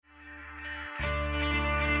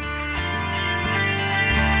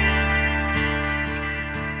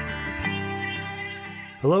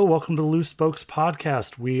Hello, welcome to the Loose Spokes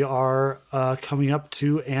podcast. We are coming up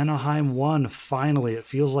to Anaheim 1. Finally, it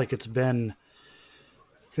feels like it's been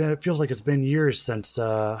years since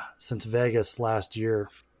Vegas last year.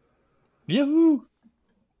 Yahoo!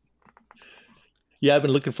 Yeah, I've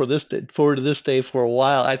been looking forward to this day for a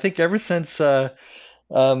while. I think ever since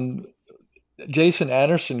um, Jason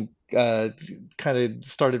Anderson kind of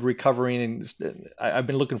started recovering, and I've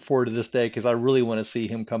been looking forward to this day because I really want to see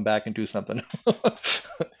him come back and do something.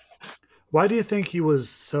 Why do you think he was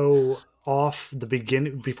so off the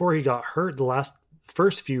beginning before he got hurt? The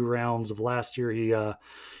first few rounds of last year,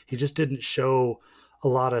 he just didn't show a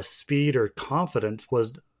lot of speed or confidence.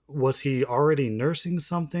 Was he already nursing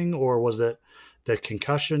something, or was it the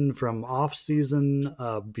concussion from off season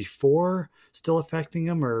before still affecting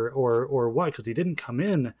him, or what? Because he didn't come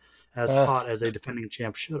in as Uh, hot as a defending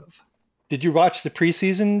champ should have. did you watch the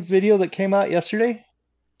preseason video that came out yesterday?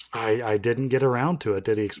 I didn't get around to it.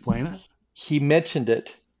 Did he explain it? He mentioned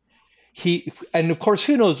it. And of course,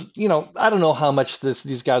 who knows? I don't know how much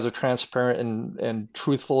these guys are transparent and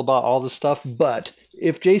truthful about all this stuff. But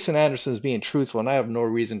if Jason Anderson is being truthful, and I have no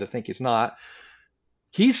reason to think he's not,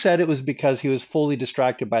 he said it was because he was fully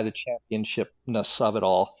distracted by the championshipness of it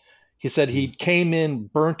all. He said he came in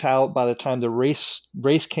burnt out by the time the race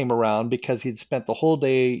came around because he'd spent the whole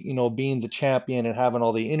day, being the champion and having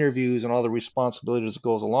all the interviews and all the responsibilities that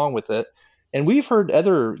goes along with it. And we've heard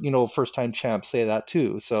other, first time champs say that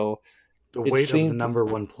too. So The it weight of the seemed number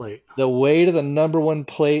one plate. the weight of the number one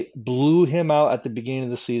plate blew him out at the beginning of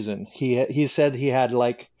the season. He said he had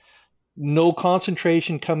like no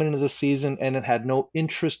concentration coming into the season and it had no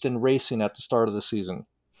interest in racing at the start of the season.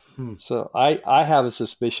 Hmm. So I have a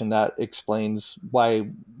suspicion that explains why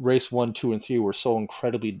race one, two, and three were so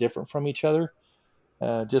incredibly different from each other.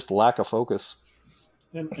 Just lack of focus.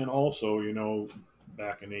 And also,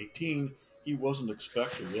 back in 18, he wasn't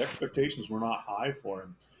expected. The expectations were not high for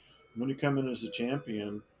him. When you come in as a champion,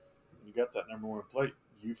 and you got that number one plate,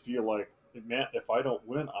 you feel like, man, if I don't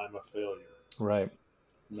win, I'm a failure. Right.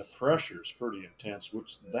 And the pressure is pretty intense,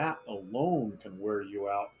 which that alone can wear you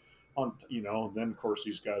out. And then of course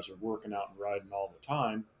these guys are working out and riding all the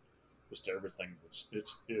time. Just everything. It's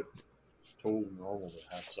totally normal to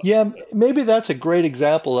have something Yeah, like that. maybe that's a great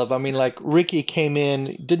example of, I mean, like Ricky came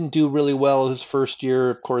in, didn't do really well his first year.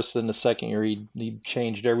 Of course, then the second year he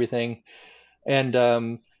changed everything.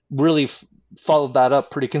 And really followed that up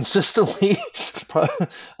pretty consistently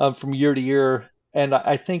from year to year. And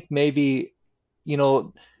I think maybe, you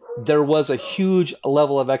know, there was a huge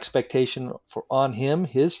level of expectation on him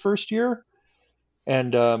his first year,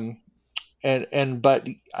 and but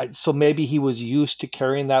so maybe he was used to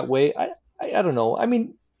carrying that weight. I don't know. I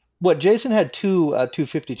mean, what Jason had two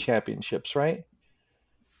 250 championships, right?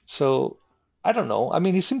 So I don't know. I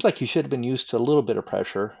mean, he seems like he should have been used to a little bit of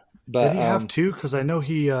pressure, Did but he have two? Because I know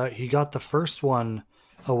he got the first one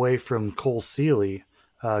away from Cole Seeley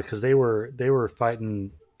because they were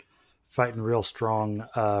fighting real strong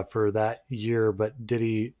for that year. But did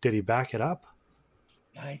he back it up?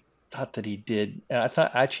 I thought that he did. And I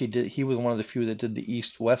thought actually did he was one of the few that did the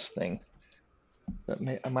east-west thing. But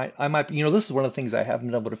I might, this is one of the things I haven't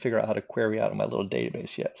been able to figure out how to query out in my little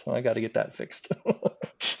database yet. So I got to get that fixed.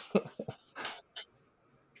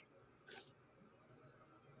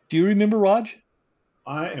 Do you remember, Raj?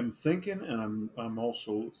 I am thinking, and I'm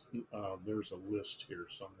also there's a list here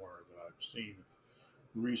somewhere that I've seen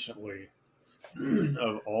recently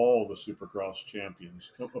of all the Supercross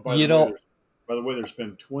champions. Oh, You know, by the way, there's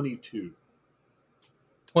been 22.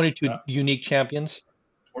 22 Uh, unique champions.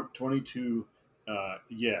 22,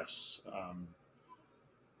 yes,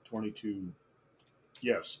 22,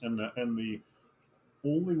 yes, and the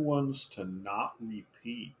only ones to not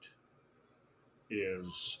repeat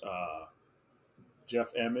is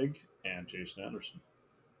Jeff Emig and Jason Anderson.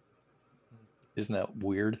 Isn't that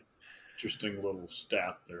weird? Interesting little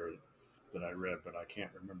stat there that I read, but I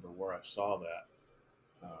can't remember where I saw that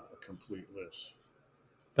a complete list.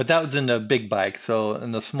 But that was in the big bike. So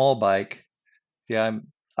in the small bike, yeah,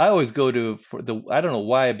 I always go to for the I don't know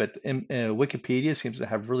why, but Wikipedia seems to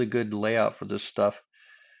have really good layout for this stuff.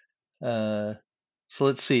 Uh, so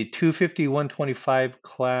let's see, 250, 125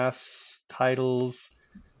 class titles.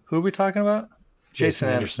 Who are we talking about? Jason Jason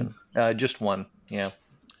Anderson. Anderson. Just one. Yeah.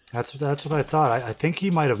 That's what I thought. I think he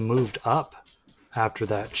might have moved up after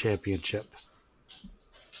that championship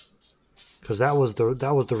because that was the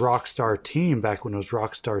Rockstar team back when it was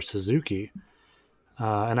Rockstar Suzuki.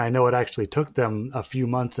 And I know it actually took them a few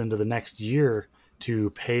months into the next year to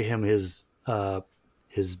pay him his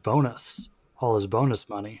bonus, all his bonus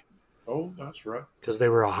money, Oh, that's right. because they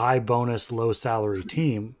were a high bonus, low salary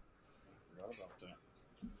team. I forgot about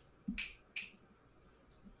that.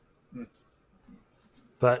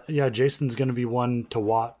 But yeah, Jason's going to be one to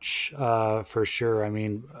watch for sure. I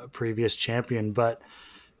mean, a previous champion, but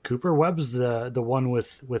Cooper Webb's the one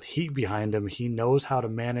with heat behind him. He knows how to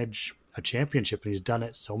manage a championship, and he's done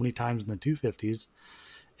it so many times in the 250s.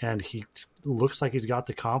 And he looks like he's got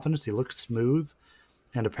the confidence. He looks smooth,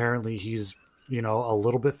 and apparently he's a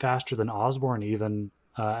little bit faster than Osborne even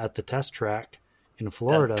at the test track in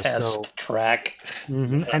Florida. Test track,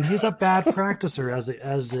 and he's a bad practicer as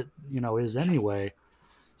it is anyway.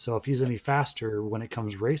 So if he's any faster when it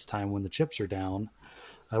comes race time, when the chips are down,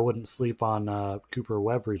 I wouldn't sleep on Cooper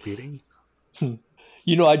Webb repeating.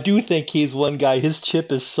 I do think he's one guy. His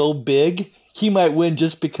chip is so big, he might win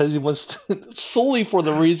just because he wants to, solely for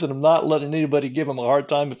the reason of not letting anybody give him a hard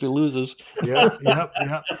time if he loses. Yep. That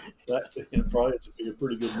probably has to be a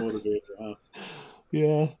pretty good motivator, huh?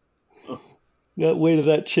 Yeah. That weight of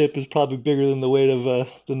that chip is probably bigger than the weight of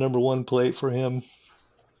the number one plate for him.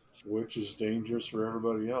 Which is dangerous for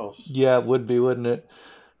everybody else. Yeah, it would be, wouldn't it?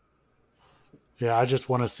 Yeah, I just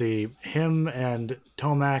want to see him and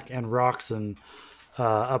Tomac and Roczen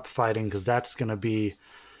up fighting, because that's going to be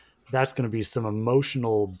some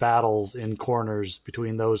emotional battles in corners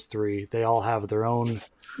between those three. They all have their own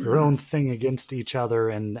thing against each other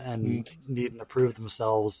and needing to prove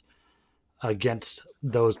themselves against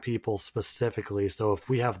those people specifically. So if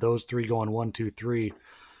we have those three going 1, 2, 3,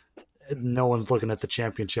 no one's looking at the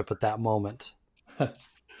championship at that moment.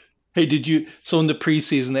 Hey, so in the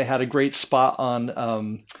preseason, they had a great spot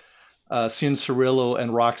on Cianciarulo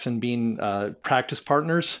and Roczen being practice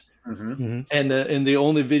partners. Mm-hmm. And in the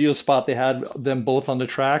only video spot they had them both on the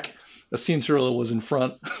track, Cianciarulo was in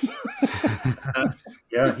front.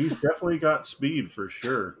 Yeah, he's definitely got speed for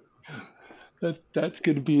sure. That's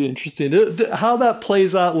going to be interesting. How that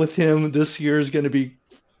plays out with him this year is going to be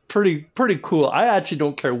pretty cool. I actually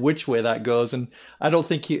don't care which way that goes, and I don't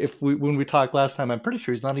think when we talked last time, I'm pretty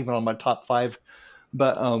sure he's not even on my top 5.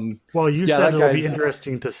 But well, you said it'll be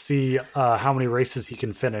interesting to see how many races he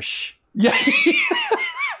can finish. Yeah.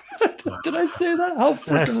 Did I say that? How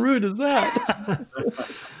freaking rude is that?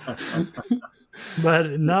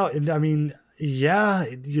 But no, I mean, yeah,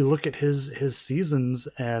 you look at his seasons,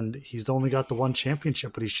 and he's only got the one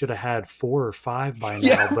championship, but he should have had 4 or 5 by now.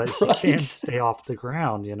 Yeah, but he can't stay off the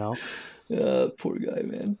ground, Poor guy,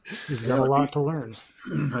 man. He's got a lot to learn.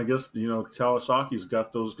 I guess Kawasaki's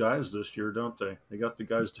got those guys this year, don't they? They got the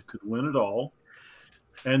guys that could win it all,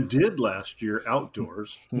 and did last year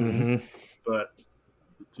outdoors. Mm-hmm. But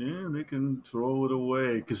they can throw it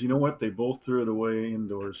away, because you know what? They both threw it away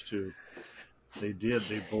indoors too. They did.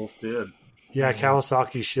 They both did. Yeah,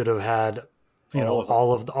 Kawasaki should have had,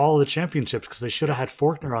 all of the championships, because they should have had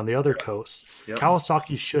Faulkner on the other coast. Yep.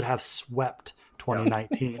 Kawasaki should have swept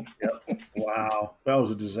 2019. Yep. Wow, that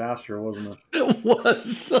was a disaster, wasn't it? It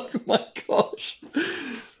was. Oh my gosh.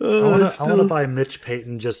 I want to buy Mitch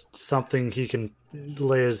Payton just something he can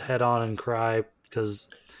lay his head on and cry, because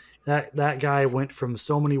that guy went from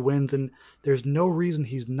so many wins, and there's no reason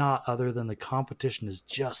he's not, other than the competition is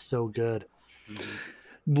just so good. Mm-hmm.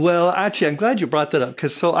 Well, actually, I'm glad you brought that up,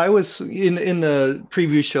 because so I was in the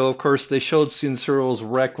preview show. Of course, they showed Cianciarulo's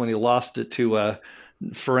wreck when he lost it to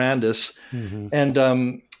Ferrandis,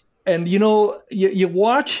 and you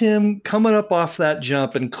watch him coming up off that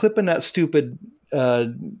jump and clipping that stupid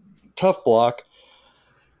tough block,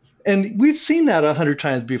 and we've seen that 100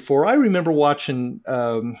 times before. I remember watching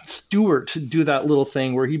Stewart do that little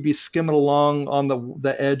thing where he'd be skimming along on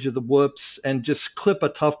the edge of the whoops and just clip a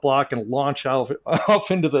tough block and launch off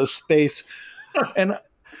into the space. and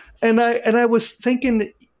I was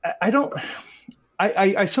thinking,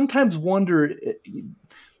 I sometimes wonder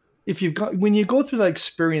if when you go through that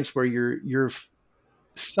experience where you're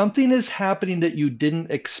something is happening that you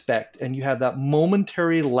didn't expect, and you have that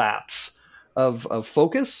momentary lapse of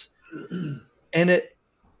focus, and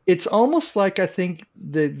it's almost like, I think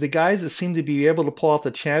the guys that seem to be able to pull off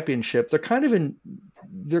the championship, they're kind of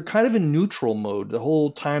in neutral mode the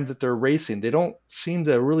whole time that they're racing. They don't seem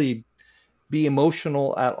to really be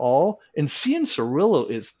emotional at all. And Cianciarulo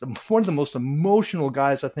is one of the most emotional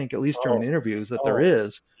guys, I think, at least during interviews, that there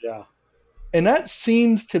is. Yeah. And that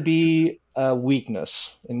seems to be a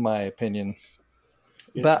weakness, in my opinion.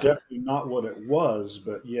 It's definitely not what it was,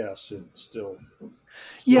 but yes, it's still.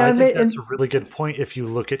 Yeah, I think that's a really good point. If you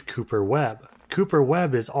look at Cooper Webb, Cooper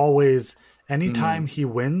Webb is always, anytime he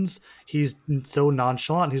wins, he's so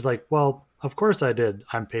nonchalant. He's like, well, of course I did.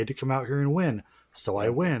 I'm paid to come out here and win, so I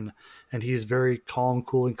win. And he's very calm,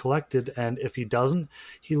 cool, and collected. And if he doesn't,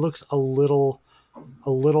 he looks a little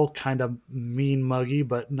kind of mean muggy,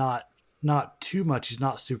 but not not too much. He's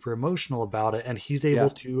not super emotional about it, and he's able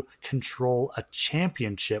to control a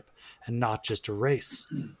championship and not just a race.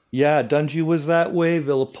 Yeah, Dungey was that way.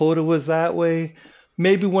 Villapota was that way.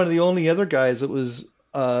 Maybe one of the only other guys that was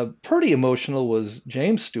pretty emotional was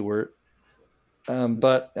James Stewart.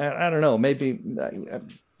 But I don't know. Maybe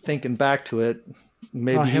thinking back to it,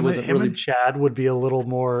 maybe he wasn't him really. and Chad would be a little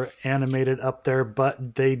more animated up there,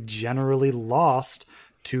 but they generally lost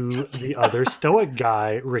to the other stoic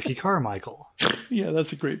guy, Ricky Carmichael. Yeah,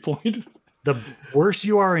 that's a great point. The worse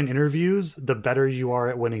you are in interviews, the better you are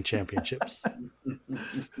at winning championships.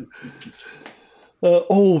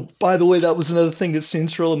 By the way, that was another thing that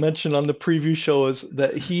Cianciarulo mentioned on the preview show, is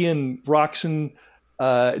that he and Roxon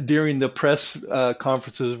during the press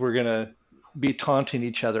conferences were going to be taunting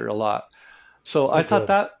each other a lot. So I thought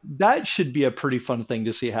that should be a pretty fun thing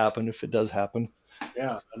to see happen if it does happen.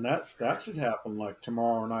 Yeah, and that should happen like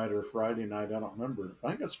tomorrow night or Friday night. I don't remember. I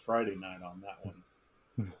think it's Friday night on that one.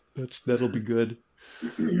 That'll be good.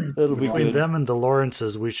 That'll be Between good. them and the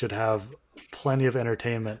Lawrences, we should have plenty of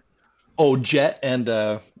entertainment. Oh, Jet and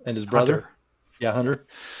his brother. Hunter. Yeah, Hunter.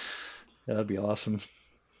 Yeah, that'd be awesome.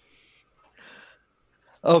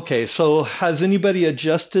 Okay, so has anybody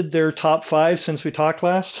adjusted their top 5 since we talked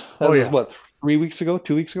last? That was what, 3 weeks ago,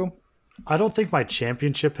 2 weeks ago? I don't think my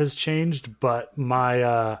championship has changed, but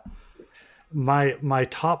my my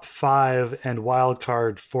top 5 and wild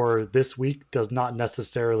card for this week does not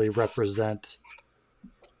necessarily represent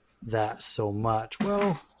that so much.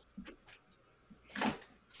 Well,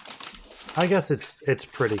 I guess it's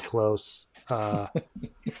pretty close. I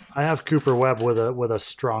have Cooper Webb with a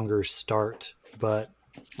stronger start, but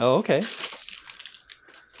okay.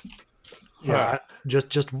 Yeah,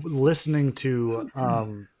 just listening to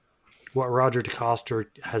what Roger DeCoster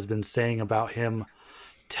has been saying about him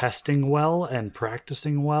testing well and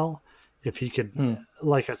practicing well. If he could,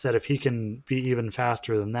 like I said, if he can be even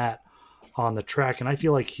faster than that on the track, and I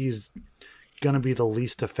feel like he's going to be the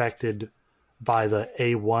least affected by the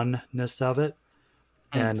A1-ness of it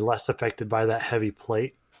and less affected by that heavy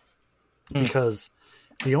plate. Because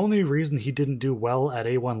the only reason he didn't do well at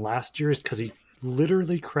A1 last year is because he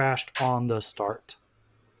literally crashed on the start.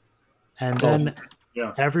 And then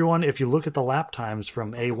everyone, if you look at the lap times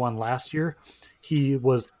from A1 last year, he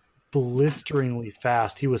was blisteringly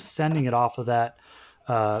fast. He was sending it off of that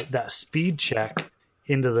speed check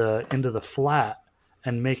into the flat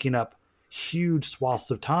and making up huge swaths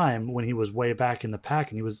of time when he was way back in the pack,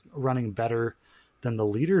 and he was running better than the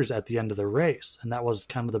leaders at the end of the race. And that was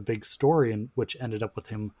kind of the big story, and which ended up with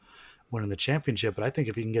him winning the championship. But I think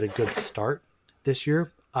if he can get a good start this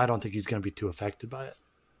year, I don't think he's going to be too affected by it.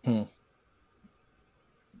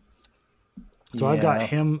 So I've got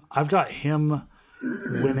him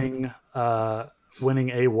winning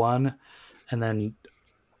A1, and then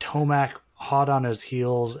Tomac hot on his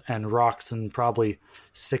heels and Roczen probably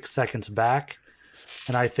 6 seconds back.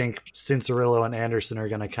 And I think Cianciarulo and Anderson are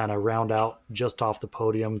going to kind of round out just off the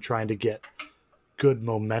podium, trying to get good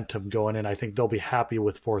momentum going in. I think they'll be happy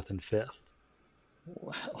with 4th and 5th.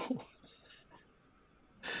 Wow.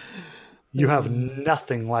 You have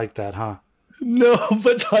nothing like that, huh? No,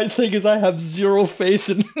 but my thing is I have zero faith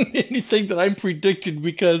in anything that I'm predicting,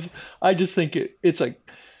 because I just think it's like,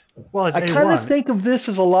 well, it's I kind of think of this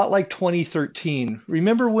as a lot like 2013.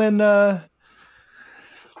 Remember when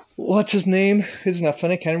what's his name? Isn't that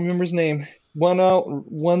funny? I can't remember his name. Won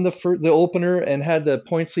the opener and had the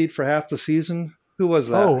points lead for half the season. Who was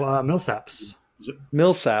that? Oh, Millsaps.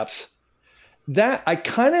 Millsaps. That I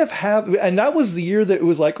kind of have, and that was the year that it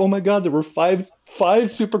was like, oh my God, there were five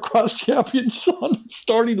Supercross champions on the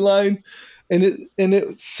starting line, and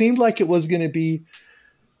it seemed like it was going to be,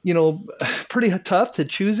 pretty tough to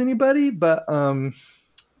choose anybody, but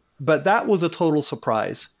that was a total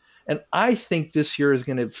surprise. And I think this year is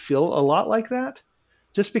going to feel a lot like that,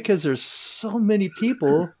 just because there's so many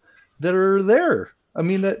people that are there. I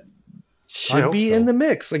mean, that should be in the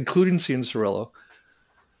mix, including Cianciarulo.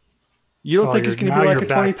 You don't think it's going to be like a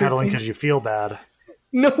 2013? Because you feel bad.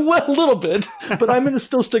 No, well, a little bit, but I'm going to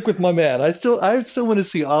still stick with my man. I still want to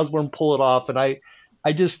see Osborne pull it off, and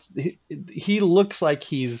he looks like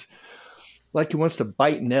he wants to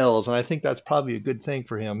bite nails, and I think that's probably a good thing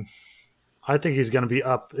for him. I think he's going to be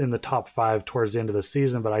up in the top 5 towards the end of the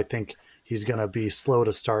season, but I think he's going to be slow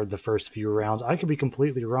to start the first few rounds. I could be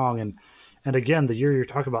completely wrong, and again, the year you're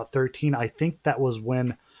talking about, 13, I think that was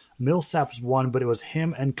when Millsaps won, but it was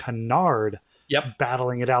him and Kennard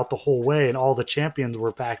battling it out the whole way, and all the champions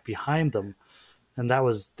were back behind them. And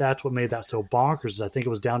that's what made that so bonkers. I think it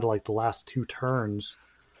was down to like the last 2 turns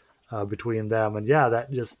between them. And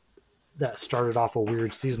that started off a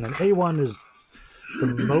weird season. And A1 is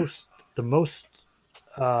the most the most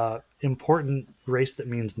important race that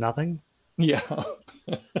means nothing, Yeah.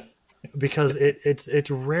 because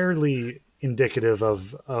it's rarely indicative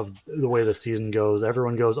of the way the season goes.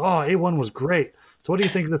 Everyone goes, "Oh, A1 was great." So what do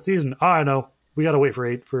you think of the season? Oh, I know. We got to wait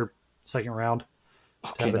for second round.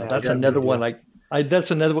 Okay, now that's another one.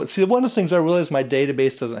 That's another one. See, one of the things I realize my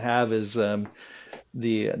database doesn't have is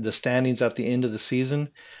the standings at the end of the season.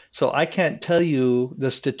 So I can't tell you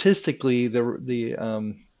statistically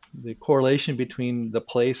the correlation between the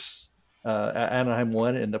place at Anaheim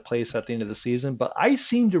 1 and the place at the end of the season. But I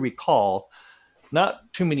seem to recall, not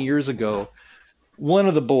too many years ago, one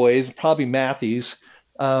of the boys, probably Matthews,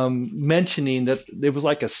 mentioning that it was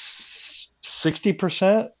like a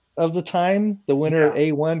 60% of the time the winner of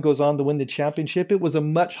A1 goes on to win the championship. It was a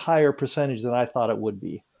much higher percentage than I thought it would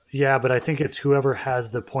be. Yeah, but I think it's whoever has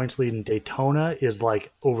the points lead in Daytona is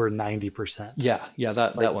like over 90%. Yeah,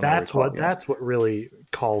 that one. That's what really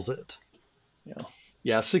calls it.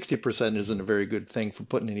 Yeah, 60% isn't a very good thing for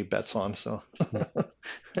putting any bets on. So,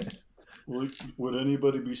 would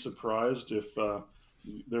anybody be surprised if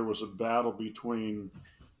there was a battle between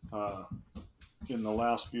in the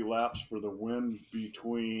last few laps for the win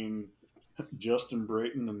between Justin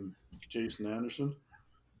Brayton and Jason Anderson?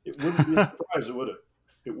 It wouldn't be a surprise, would it?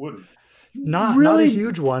 It wouldn't. Not a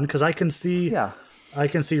huge one, because I can see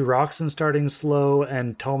Roczen starting slow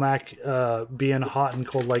and Tomac being hot and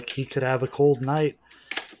cold. Like he could have a cold night.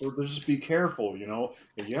 Or just be careful,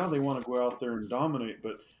 Yeah, they want to go out there and dominate,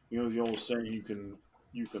 but the old saying, you can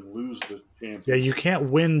lose the championship. Yeah, you can't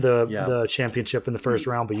win the championship in the first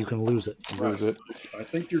round, but you can lose it. I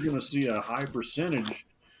think you're going to see a high percentage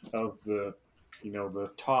of the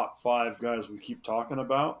top 5 guys we keep talking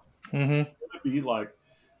about. Mm-hmm. It's going to be like,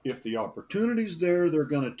 if the opportunity's there, they're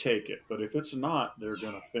going to take it. But if it's not, they're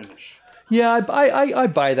going to finish. Yeah, I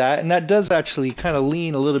buy that. And that does actually kind of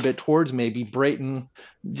lean a little bit towards maybe Brayton,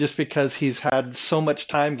 just because he's had so much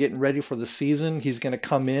time getting ready for the season. He's going to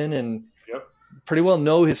come in and pretty well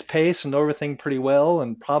know his pace and know everything pretty well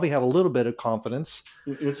and probably have a little bit of confidence.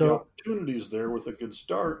 If the opportunity's there with a good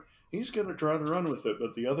start, he's going to try to run with it.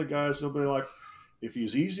 But the other guys, they'll be like, if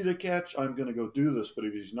he's easy to catch, I'm going to go do this. But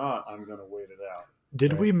if he's not, I'm going to wait it out.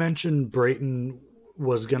 Did we mention Brayton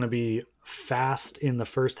was going to be fast in the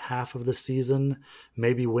first half of the season,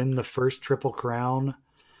 maybe win the first Triple Crown,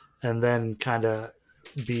 and then kind of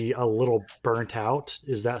be a little burnt out?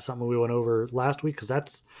 Is that something we went over last week?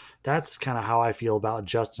 Because that's kind of how I feel about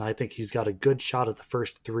Justin. I think he's got a good shot at the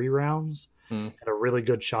first 3 rounds and a really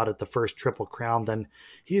good shot at the first Triple Crown. Then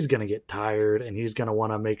he's going to get tired and he's going to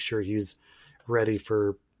want to make sure he's ready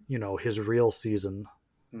for his real season.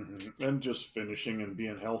 Mm-hmm. And just finishing and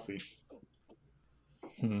being healthy.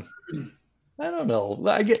 I don't know.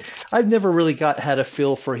 I've never really had a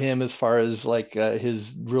feel for him as far as like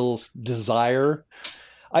his real desire.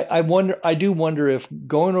 I do wonder if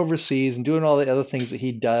going overseas and doing all the other things that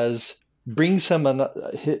he does brings him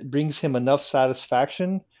enough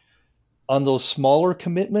satisfaction on those smaller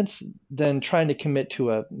commitments than trying to commit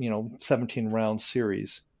to a 17 round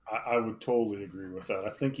series. I would totally agree with that. I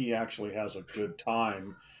think he actually has a good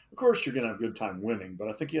time. Of course, you're going to have a good time winning, but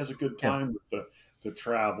I think he has a good time with the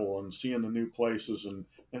travel and seeing the new places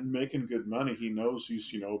and making good money. He knows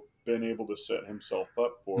he's, been able to set himself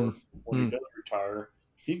up for when he does retire.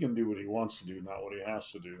 He can do what he wants to do, not what he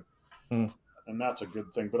has to do. And that's a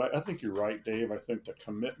good thing. But I think you're right, Dave. I think the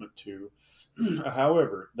commitment to,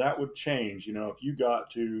 however, that would change. If you got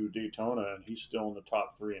to Daytona and he's still in the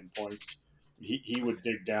top 3 in points, he would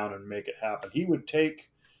dig down and make it happen. He would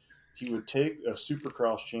take a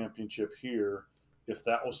Supercross championship here. If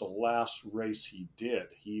that was the last race he did,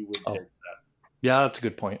 he would take that. Yeah, that's a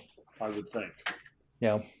good point. I would think.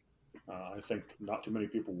 Yeah. I think not too many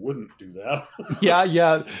people wouldn't do that.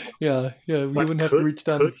 Yeah. We wouldn't have to reach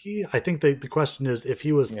down. Could he? I think the question is, if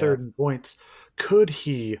he was third in points, could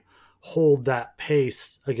he hold that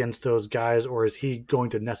pace against those guys, or is he going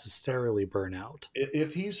to necessarily burn out?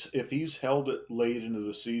 If he's held it late into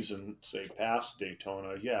the season, say past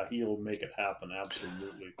Daytona, he'll make it happen.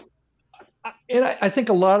 Absolutely. And I think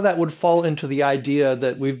a lot of that would fall into the idea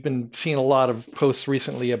that we've been seeing a lot of posts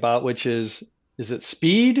recently about, which is it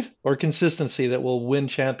speed or consistency that will win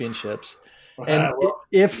championships? And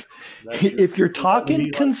if you're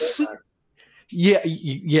talking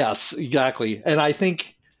yes, exactly. And I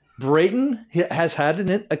think Brayton has had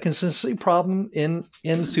a consistency problem in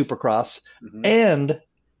Supercross and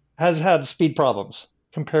has had speed problems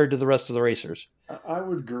compared to the rest of the racers. I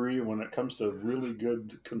would agree when it comes to really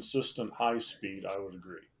good, consistent high speed. I would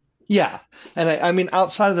agree. Yeah. And I mean,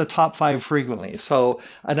 outside of the top 5 frequently. So,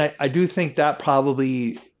 and I do think that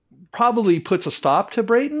probably probably puts a stop to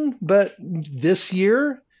Brayton. But this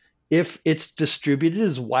year, if it's distributed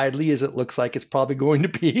as widely as it looks like it's probably going to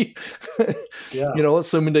be, Yeah.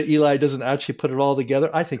 Assuming that Eli doesn't actually put it all together,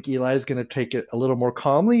 I think Eli is going to take it a little more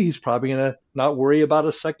calmly. He's probably going to not worry about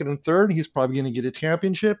a second and third. He's probably going to get a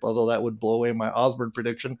championship, although that would blow away my Osborne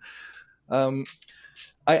prediction.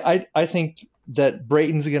 I think that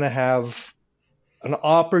Brayton's going to have an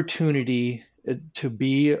opportunity to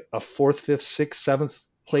be a 4th, 5th, 6th, 7th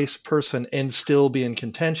place person and still be in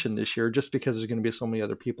contention this year, just because there's going to be so many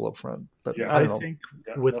other people up front. But Yeah, I think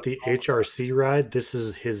with the HRC ride, this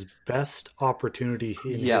is his best opportunity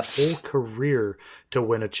in his whole career to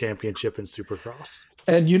win a championship in Supercross.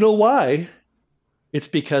 And you know why? It's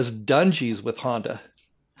because Dungey's with Honda.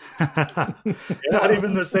 Not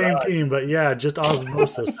even the same team, but yeah, just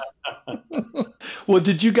osmosis. Well,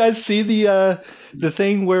 did you guys see the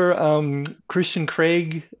thing where Christian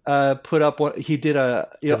Craig put up what he did a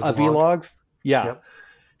vlog? Yeah. Yep.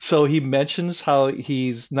 So he mentions how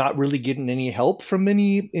he's not really getting any help from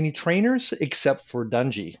any trainers except for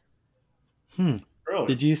Dungey. Really?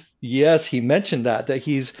 Did you? Yes, he mentioned that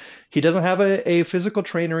he doesn't have a physical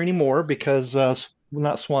trainer anymore because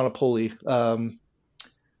not Swanepoel.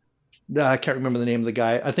 I can't remember the name of the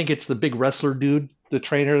guy. I think it's the big wrestler dude. The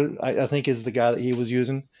trainer, I think, is the guy that he was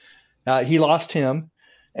using. He lost him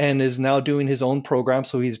and is now doing his own program.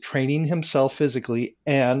 So he's training himself physically.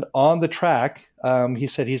 And on the track, he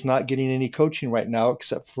said he's not getting any coaching right now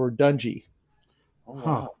except for Dungey. Oh,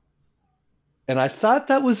 wow. And I thought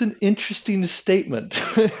that was an interesting statement.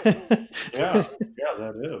 Yeah,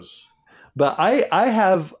 that is. But I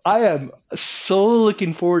am so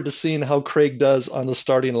looking forward to seeing how Craig does on the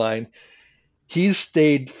starting line. He's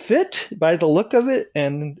stayed fit by the look of it,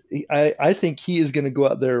 and I think he is going to go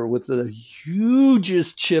out there with the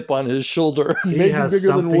hugest chip on his shoulder, he maybe has bigger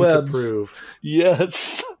something than Webb's. To prove.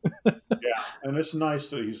 Yes. Yeah, and it's nice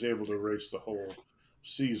that he's able to race the whole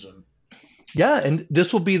season. Yeah, and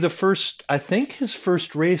this will be the first, I think, his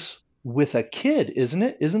first race with a kid, isn't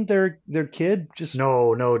it? Isn't their kid just?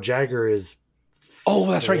 No, Jagger is. Oh,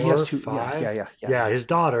 that's right. He has 2. 5. Yeah, his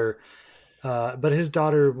daughter. But his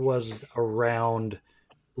daughter was around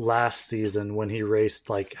last season when he raced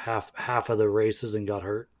like half of the races and got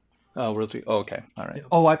hurt. Oh, really? Oh, okay. All right. Yeah.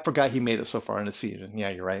 Oh, I forgot he made it so far in the season. Yeah,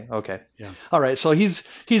 you're right. Okay. Yeah. All right. So he's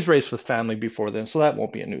raced with family before then, so that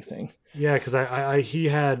won't be a new thing. Yeah, because he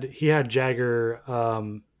had Jagger.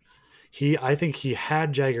 I think he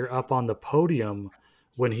had Jagger up on the podium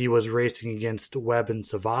when he was racing against Webb and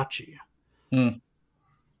Savacci.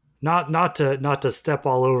 Not to step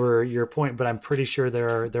all over your point, but I'm pretty sure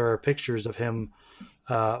there are pictures of him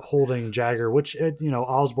holding Jagger, which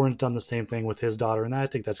Osborne's done the same thing with his daughter, and I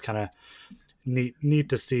think that's kind of neat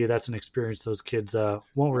to see. That's an experience those kids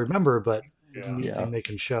won't remember, but neat thing they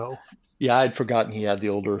can show. Yeah, I'd forgotten he had the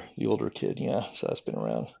older kid. Yeah, so that's been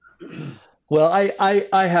around. Well,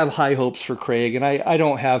 I have high hopes for Craig, and I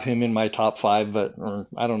don't have him in my top 5, or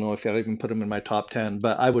I don't know if I'd even put him in my top 10,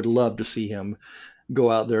 but I would love to see him go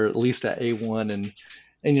out there at least at A1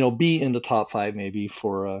 and be in the top 5 maybe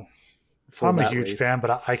for I'm a huge fan,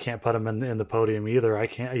 but I can't put him in the podium either. I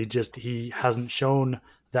can't. He hasn't shown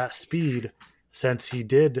that speed since he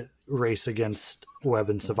did race against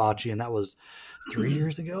Webb and Savacci, and that was 3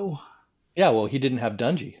 years ago. Yeah, well, he didn't have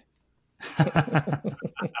Dungey.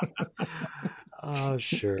 Oh,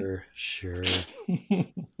 sure.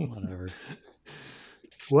 Whatever.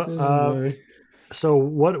 What? So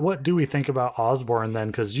what do we think about Osborne then?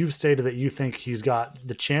 Because you've stated that you think he's got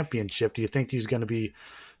the championship. Do you think he's going to be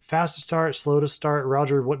fast to start, slow to start?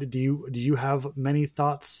 Roger, what do you have many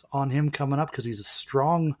thoughts on him coming up? Because he's a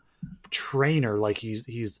strong trainer. Like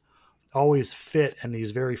he's always fit and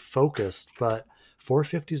he's very focused. But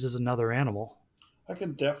 450s is another animal. I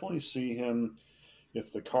can definitely see him,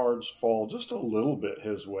 if the cards fall just a little bit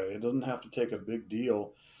his way. It doesn't have to take a big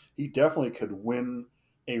deal. He definitely could win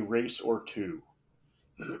a race or two.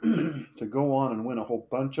 To go on and win a whole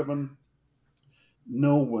bunch of them,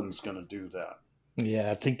 no one's going to do that.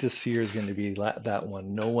 Yeah, I think this year is going to be that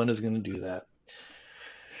one. No one is going to do that.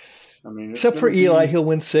 I mean, except for Eli, he'll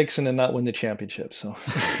win 6 and then not win the championship. So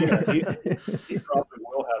yeah, he probably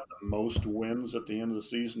will have the most wins at the end of the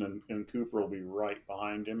season, and Cooper will be right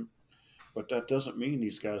behind him. But that doesn't mean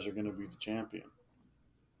these guys are going to be the champion.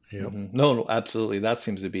 Yep. Mm-hmm. No, absolutely. That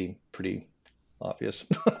seems to be pretty obvious.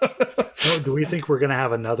 So do we think we're going to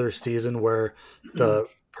have another season where the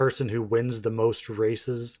person who wins the most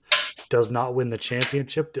races does not win the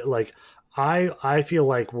championship? Like, I feel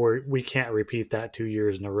like we can't repeat that 2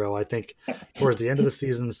 years in a row. I think towards the end of the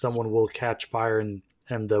season, someone will catch fire and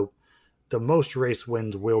the the most race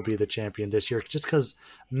wins will be the champion this year, just because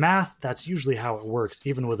math, that's usually how it works,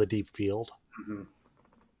 even with a deep field. Mm-hmm.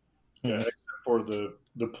 Yeah, except for the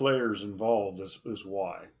players involved is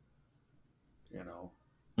why.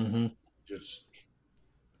 Mm-hmm.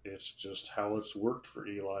 It's just how it's worked for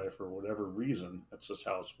Eli for whatever reason. That's just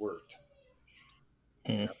how it's worked.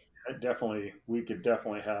 Mm. We could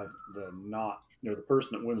definitely have the person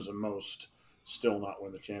that wins the most still not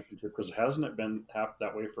win the championship, because hasn't it been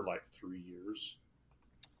that way for like 3 years?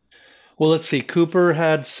 Well, let's see. Cooper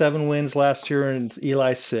had 7 wins last year and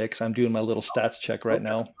Eli 6. I'm doing my little stats check right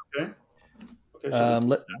now. Okay.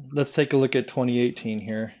 So Let's take a look at 2018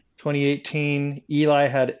 here. 2018, Eli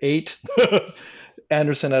had 8,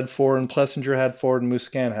 Anderson had 4, and Plessinger had 4, and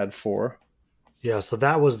Musquin had 4. Yeah, so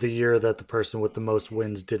that was the year that the person with the most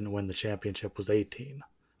wins didn't win the championship, was 18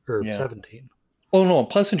 or 17. Oh no,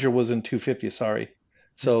 Plessinger was in 250. Sorry.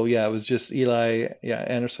 So yeah, it was just Eli,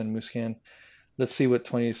 Anderson, Musquin. Let's see what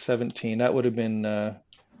 2017. That would have been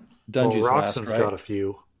Dungey's last, right? Got a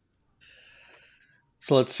few.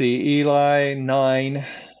 So let's see. Eli 9.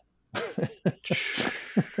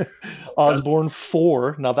 Osborne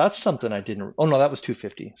 4. Now that's something I didn't. Oh no, that was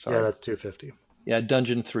 250. Sorry. Yeah, that's 250. Yeah,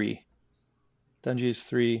 Dungeon 3. Dungey's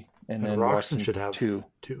 3, and then Roczen should have 2.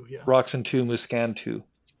 2, yeah. Roczen 2, Musquin 2.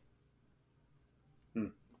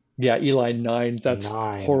 Yeah, Eli 9. That's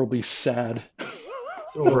 9. Horribly sad.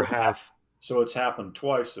 Over half. So it's happened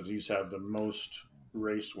twice that he's had the most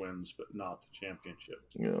race wins, but not the championship.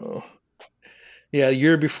 Yeah, a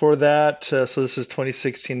year before that, so this is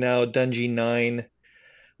 2016 now, Dungey 9,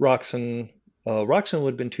 Roczen would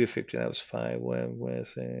have been 250, that was 5,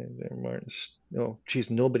 Martin's,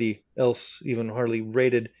 nobody else even hardly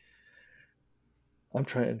rated. I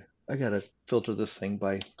gotta filter this thing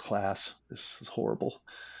by class, this is horrible.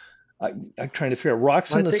 I'm trying to figure out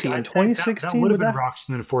Roczen, let's see, in 2016? That would have been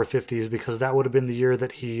Roczen in 450s, because that would have been the year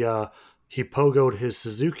that he pogoed his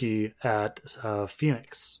Suzuki at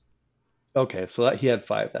Phoenix. Okay, so he had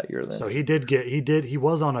 5 that year then. So he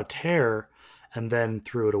was on a tear and then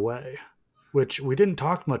threw it away, which we didn't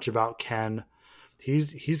talk much about. Ken,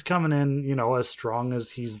 he's coming in, as strong as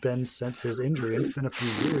he's been since his injury. It's been a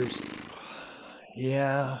few years.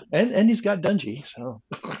 Yeah, and he's got Dungey, so.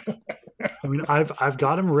 I mean, I've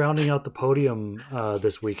got him rounding out the podium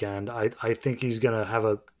this weekend. I think he's going to have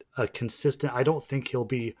a consistent. I don't think he'll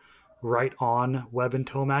be right on Webb and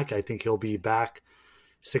Tomac. I think he'll be back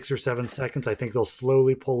 6 or 7 seconds. I think they'll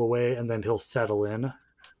slowly pull away, and then he'll settle in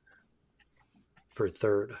for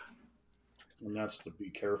third. And that's the be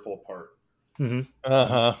careful part.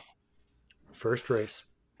 Mm-hmm. First race.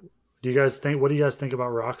 What do you guys think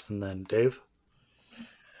about Roczen then, Dave?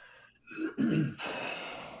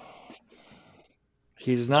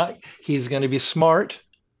 He's going to be smart.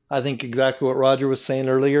 I think exactly what Roger was saying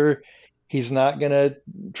earlier. He's not going to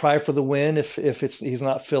try for the win if he's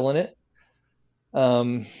not feeling it.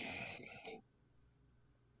 Kind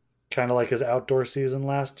of like his outdoor season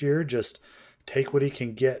last year, just take what he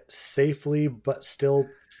can get safely, but still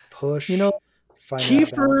push.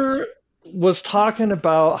 Kiefer was talking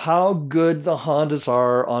about how good the Hondas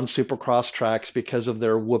are on Supercross tracks because of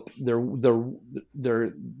their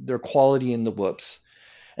their quality in the whoops.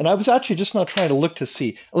 And I was actually just not trying to look to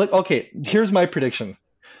see. Okay, here's my prediction.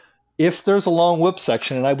 If there's a long whoop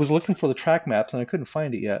section, and I was looking for the track maps and I couldn't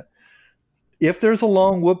find it yet. If there's a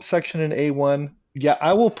long whoop section in A1, yeah,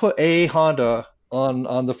 I will put a Honda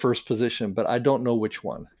on the first position, but I don't know which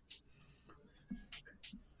one.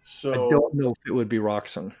 So I don't know if it would be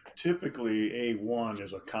Roczen. Typically, A1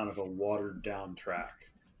 is a kind of a watered down track.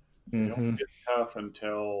 Mm-hmm. They don't get tough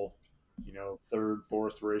until third,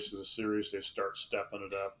 fourth race of the series. They start stepping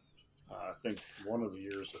it up. I think one of the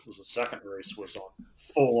years it was the second race was on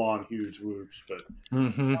full on huge whoops, but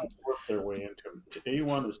worked their way into it.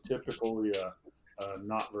 A1 is typically a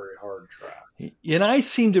not very hard track. And I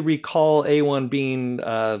seem to recall A1 being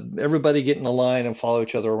everybody get in a line and follow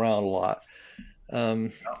each other around a lot.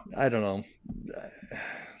 I don't know.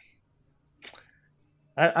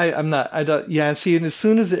 I'm not. I don't. Yeah. See, and as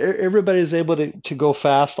soon as everybody is able to go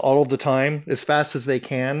fast all of the time, as fast as they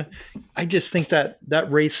can, I just think that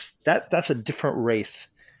race that's a different race.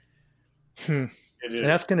 It is. And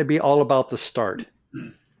that's going to be all about the start.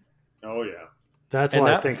 Oh yeah. That's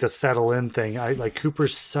why I think a settle in thing. I like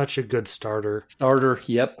Cooper's such a good starter.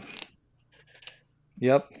 Yep.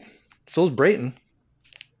 So is Brayton.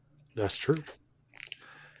 That's true.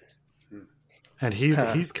 And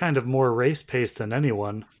he's kind of more race paced than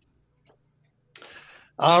anyone.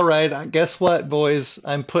 All right. Guess what, boys?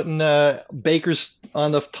 I'm putting Baker's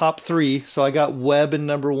on the top 3. So I got Webb in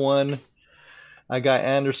number 1. I got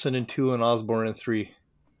Anderson in 2 and Osborne in 3.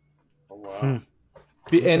 Well, wow.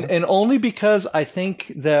 And only because I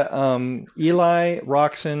think that Eli,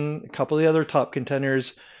 Roxon, a couple of the other top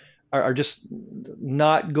contenders are just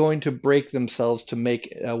not going to break themselves to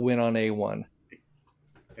make a win on A1.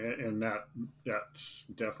 And that's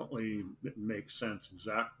definitely, it makes sense,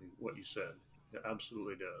 exactly what you said. It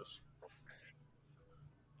absolutely does.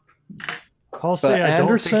 I'll say But I don't think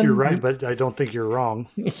Anderson- you're right, but I don't think you're wrong.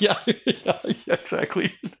 Yeah,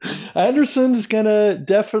 exactly. Anderson is going to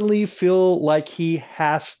definitely feel like he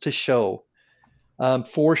has to show.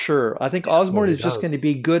 For sure. I think Osborne he is just does. going to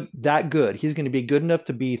be good, that good. He's going to be good enough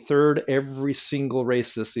to be third every single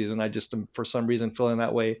race this season. I just am, for some reason, feeling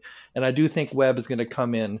that way. And I do think Webb is going to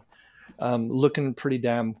come in looking pretty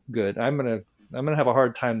damn good. I'm gonna have a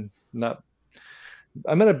hard time not.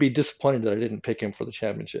 I'm gonna be disappointed that I didn't pick him for the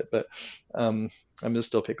championship, but I'm gonna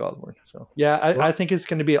still pick Osborne. So yeah, I think it's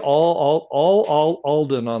going to be all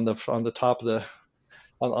Alden on the top of the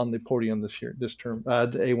on the podium this term,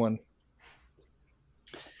 the A1.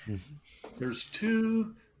 There's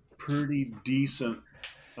two pretty decent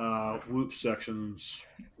whoop sections.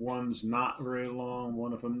 One's not very long.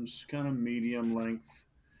 One of them's kind of medium length,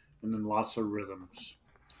 and then lots of rhythms,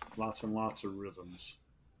 lots and lots of rhythms.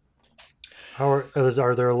 Are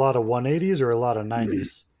there a lot of 180s or a lot of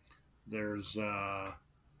 90s? There's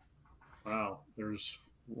there's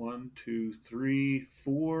 1, 2, 3,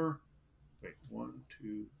 4. Wait, 1,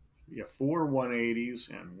 2, yeah, 4 180s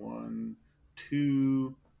and 1,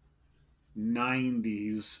 2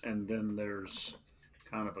 90s, and then there's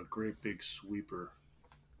kind of a great big sweeper.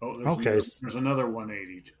 Oh, there's another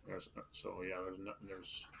 180. So yeah,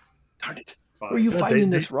 there's Darn it. five. Where are you finding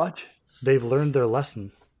this, Raj? They've learned their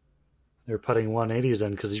lesson. They're putting 180s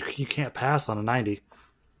in because you can't pass on a 90.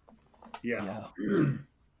 Yeah.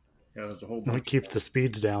 There's a whole And bunch. it keeps the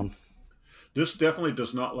speeds down. This definitely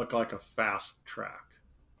does not look like a fast track.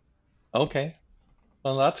 Okay.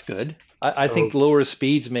 Well, that's good. I think lower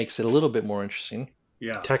speeds makes it a little bit more interesting.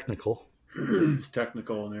 Yeah. Technical. It's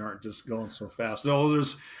technical, and they aren't just going so fast. Though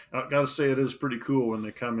I got to say, it is pretty cool when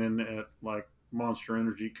they come in at like Monster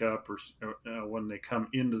Energy Cup or when they come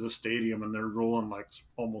into the stadium and they're rolling like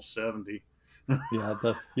almost 70.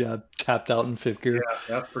 Tapped out in fifth gear. Yeah,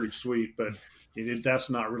 that's pretty sweet, but that's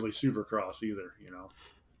not really Supercross either, you know.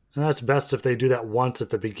 And that's best if they do that once at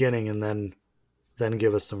the beginning and then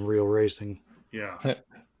give us some real racing. Yeah.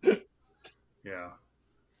 Yeah.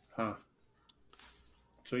 Huh.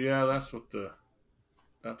 So yeah, that's what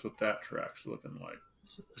that track's looking like.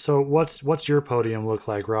 So what's your podium look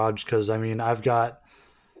like, Raj? Because I mean, I've got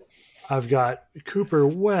Cooper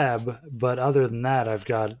Webb, but other than that, I've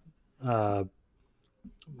got a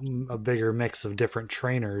bigger mix of different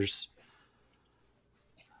trainers.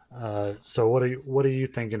 So what are you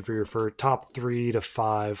thinking for top 3 to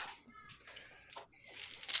 5?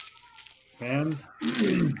 And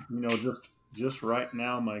just right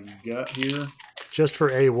now, my gut here. Just for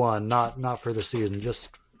A1, not for the season,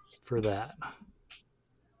 just for that.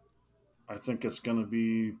 I think it's going to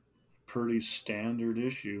be pretty standard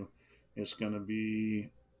issue. It's going to be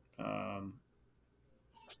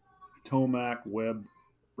Tomac, Webb,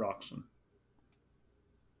 Roxon.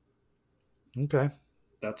 Okay.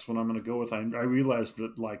 That's what I'm going to go with. I realize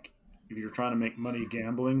that, like, if you're trying to make money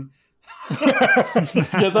gambling,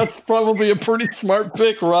 Yeah, that's probably a pretty smart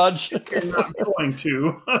pick, Raj. you're not going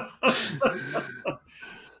to.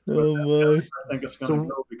 Oh my! I think it's going to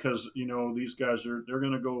go because these guys they're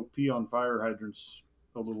going to go pee on fire hydrants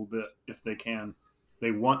a little bit if they can.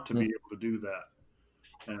 They want to be able to do that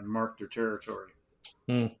and mark their territory.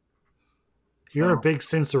 You're a big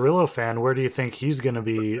Cincerillo fan. Where do you think he's going to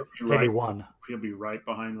be? A1. He'll be right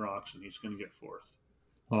behind Rocks, and he's going to get 4th.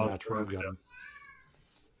 Oh, that's where I've got him.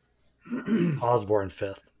 Osborne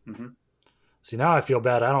 5th. Mm-hmm. See, now I feel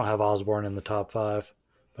bad. I don't have Osborne in the top 5,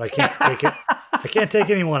 but I can't take it. I can't take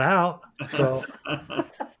anyone out. So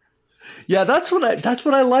Yeah, that's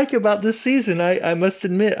what I like about this season. I must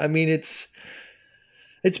admit. I mean, it's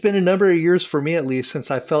been a number of years for me, at least,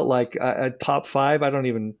 since I felt like a top 5.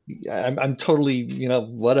 I'm totally,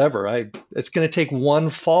 whatever. It's going to take one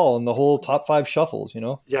fall and the whole top 5 shuffles,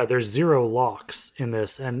 Yeah, there's 0 locks in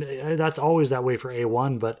this, and that's always that way for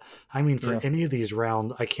A1. But I mean, for any of these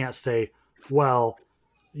rounds, I can't say, well,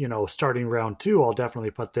 starting round 2, I'll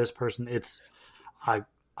definitely put this person.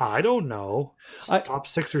 I don't know. Top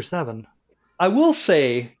 6 or 7. I will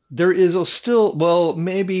say there is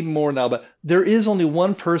maybe more now, but there is only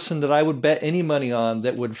one person that I would bet any money on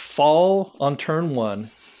that would fall on turn 1,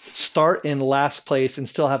 start in last place, and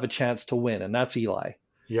still have a chance to win, and that's Eli.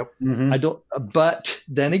 Yep. Mm-hmm. But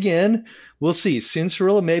then again, we'll see.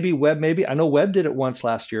 Cincerillo maybe, Webb maybe. I know Webb did it once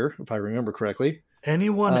last year, if I remember correctly.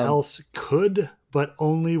 Anyone else could, but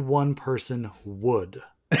only one person would.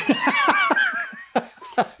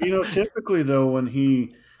 Typically though, when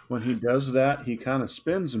he does that, he kind of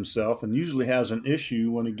spins himself and usually has an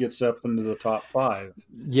issue when he gets up into the top 5.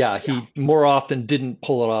 Yeah, he more often didn't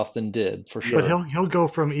pull it off than did, for sure. But he'll go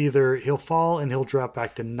from either he'll fall and he'll drop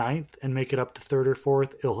back to 9th and make it up to 3rd or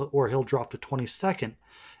 4th, or he'll drop to 22nd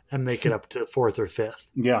and make it up to 4th or 5th.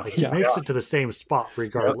 Yeah, he makes it to the same spot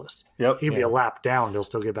regardless. Yep. He can be a lap down; he'll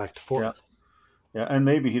still get back to 4th. Yeah, and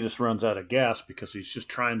maybe he just runs out of gas because he's just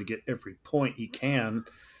trying to get every point he can.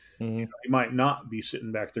 Mm-hmm. He might not be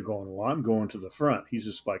sitting back there going, "Well, I'm going to the front." He's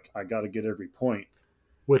just like, "I got to get every point."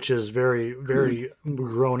 Which is very, very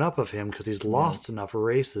grown up of him because he's lost enough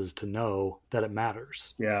races to know that it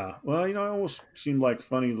matters. Yeah. Well, it almost seemed like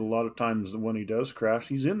funny a lot of times when he does crash,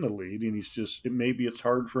 he's in the lead and maybe it's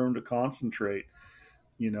hard for him to concentrate,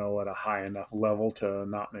 at a high enough level to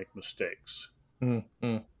not make mistakes.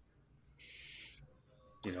 Mm-hmm.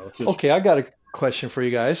 Okay, I got a question for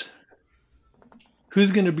you guys.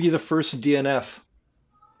 Who's going to be the first DNF?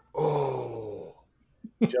 Oh,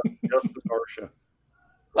 Justin Barcia.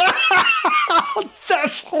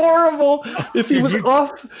 That's horrible. If he was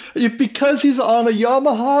off, because he's on a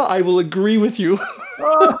Yamaha, I will agree with you.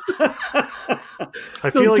 I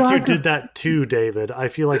feel like you did that too, David. I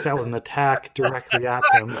feel like that was an attack directly at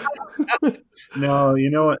him. No, you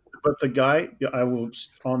know what? But the guy,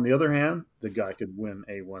 on the other hand, the guy could win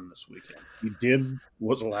A1 this weekend. He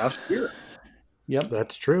was last year. Yep,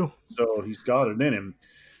 that's true. So he's got it in him.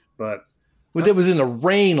 But it was in the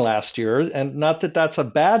rain last year, and not that that's a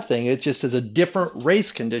bad thing. It just is a different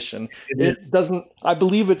race condition. It doesn't. I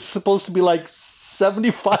believe it's supposed to be like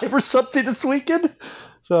 75 or something this weekend.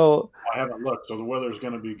 So I haven't looked. So the weather's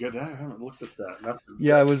going to be good. I haven't looked at that.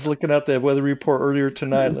 I was looking at the weather report earlier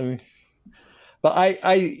tonight. But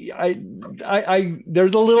I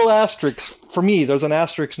there's a little asterisk for me. There's an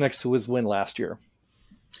asterisk next to his win last year.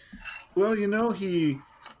 Well,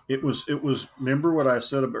 it was. Remember what I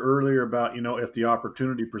said earlier about if the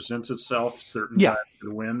opportunity presents itself, certain guys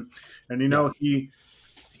could win, and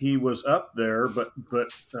he was up there, but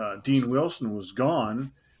Dean Wilson was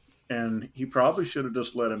gone, and he probably should have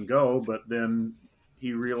just let him go, but then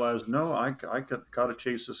he realized, no, I got to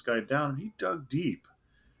chase this guy down. He dug deep,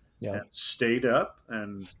 and stayed up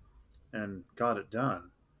and got it done.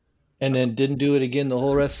 And then didn't do it again the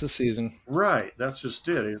whole rest of the season. Right, that's just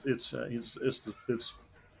it. It's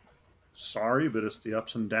sorry, but it's the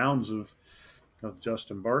ups and downs of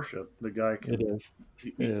Justin Barcia. The guy can. It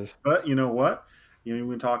is. But you know what?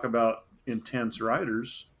 We talk about intense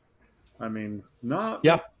riders. I mean, not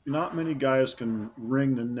many guys can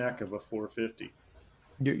wring the neck of a 450.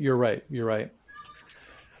 You're right. You're right.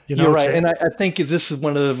 You're right, and I think this is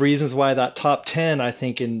one of the reasons why that top 10, I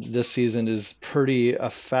think, in this season is pretty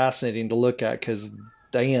fascinating to look at, because,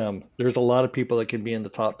 damn, there's a lot of people that can be in the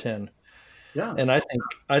top 10. Yeah. And I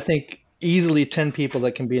think easily 10 people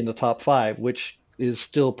that can be in the top 5, which is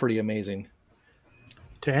still pretty amazing.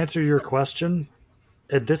 To answer your question,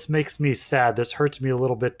 this makes me sad. This hurts me a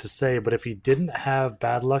little bit to say, but if he didn't have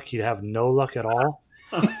bad luck, he'd have no luck at all.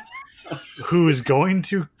 Who's going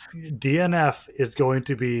to DNF is going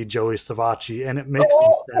to be Joey Savacci, and it makes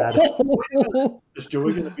me sad. Is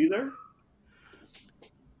Joey going to be there?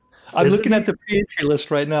 I'm looking at the entry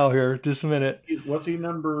list right now here. Just a minute. What's he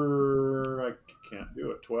number? I can't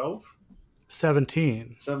do it. 12?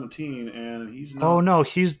 17. 17, and he's not. Oh no,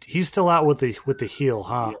 he's still out with the heel,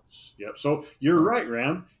 huh? Yes. Yep. So you're right,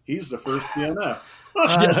 Ram. He's the first DNF.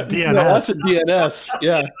 That's DNS. No, that's a DNS.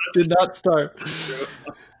 Yeah, did not start.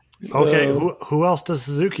 Okay, who else does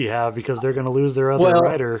Suzuki have? Because they're going to lose their other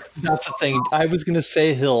rider. That's the thing. I was going to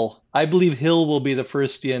say Hill. I believe Hill will be the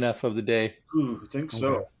first DNF of the day. Ooh, I think so.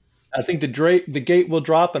 Okay. I think the gate will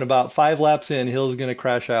drop, and about 5 laps in, Hill's going to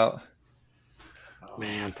crash out. Oh,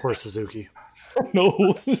 man, poor Suzuki.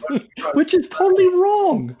 No, which is totally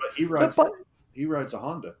wrong. But he rides a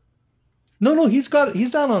Honda. No, he's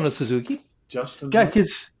down on a Suzuki. Justin. Yeah,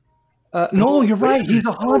 because. No, you're right. He's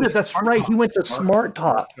a Honda. That's right. He went to Smart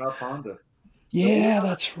Top. Honda. Yeah,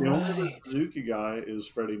 that's right. The only Suzuki guy is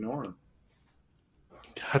Freddie Noren.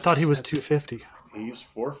 I thought he was 250. He's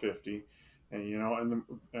 450, and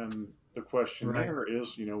and the question there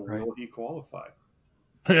is, will he qualify?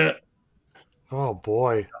 Oh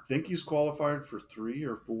boy! I think he's qualified for 3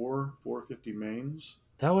 or 4 450 mains.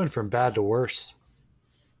 That went from bad to worse.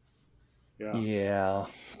 Yeah.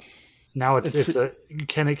 Now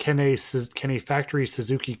can a factory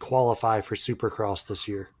Suzuki qualify for Supercross this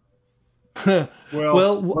year?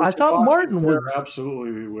 Well, I thought Martin would.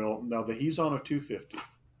 Absolutely will. Now that he's on a 250.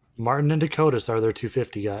 Martin and Dakotas are their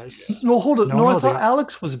 250 guys. Yeah. No, hold it. No, No, I no, thought they-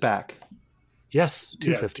 Alex was back. Yes,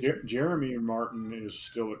 250. Yeah, Jeremy Martin is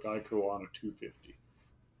still at Geico on a 250.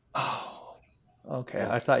 Oh, okay.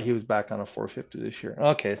 I thought he was back on a 450 this year.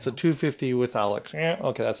 Okay, so 250 with Alex. Yeah,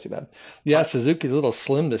 okay, that's too bad. Yeah, Suzuki's a little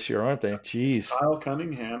slim this year, aren't they? Jeez. Kyle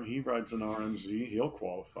Cunningham, he rides an RMZ. He'll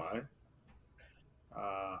qualify.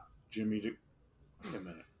 Wait a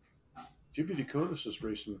minute. Jimmy Dakotas is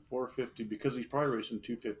racing 450 because he's probably racing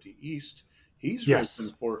 250 East. He's Yes.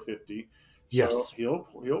 racing 450. So Yes.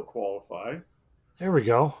 he'll qualify. There we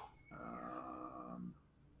go.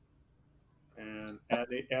 And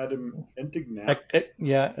Adam Entignat. I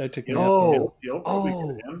took that. Oh. He'll probably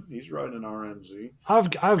Oh. get in. He's riding an RMZ.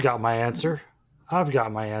 I've got my answer.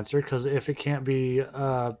 Because if it can't be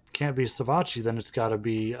Savachi, then it's got to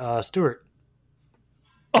be Stewart.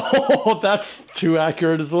 Oh, that's too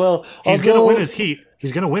accurate as well. He's going to Although win his heat.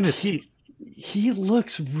 He's going to win his heat. he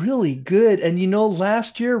looks really good. And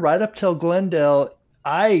last year, right up till Glendale,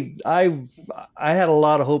 I had a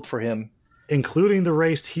lot of hope for him. Including the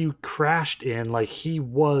race he crashed in, like he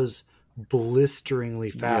was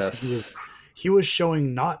blisteringly fast. Yes. He was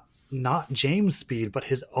showing not James speed, but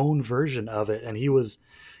his own version of it, and he was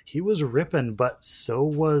ripping. But so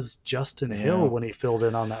was Justin Hill when he filled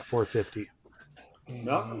in on that 450.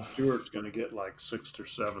 Malcolm Stewart's going to get like 6th or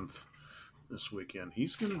 7th this weekend.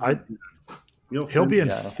 He's going to. He'll be in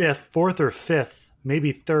fourth or fifth,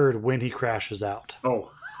 maybe third when he crashes out.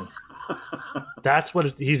 Oh. That's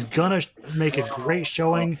what he's gonna make a great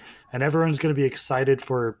showing, and everyone's gonna be excited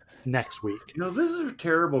for next week. These are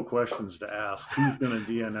terrible questions to ask. Who's going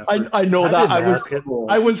to DNF? I know that. didn't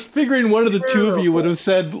I was figuring one of the two of you would have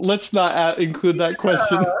said, "Let's not include that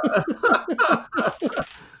question."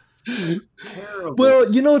 Terrible.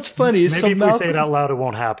 Well, it's funny. Maybe if we say it out loud, it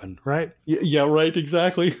won't happen, right? Yeah, right.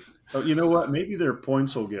 Exactly. Oh, you know what? Maybe their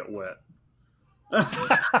points will get wet.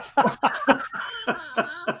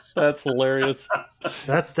 That's hilarious.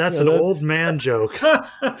 That's an old man joke.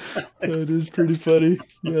 That is pretty funny.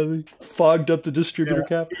 Yeah, they fogged up the distributor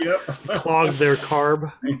cap. Yep. Clogged their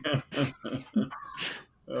carb.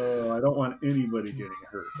 I don't want anybody getting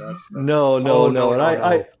hurt. That's not No. no,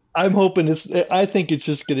 And I'm hoping I think it's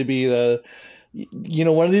just going to be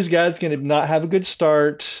one of these guys going to not have a good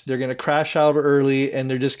start. They're going to crash out early, and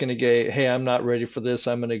they're just going to get, "Hey, I'm not ready for this.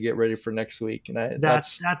 I'm going to get ready for next week." And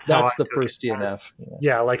that's how I the took first it, DNF. guys.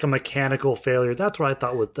 Yeah, like a mechanical failure. That's what I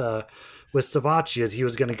thought with Savachi is he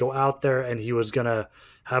was going to go out there and he was going to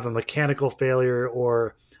have a mechanical failure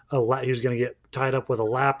or he was going to get tied up with a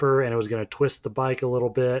lapper and it was going to twist the bike a little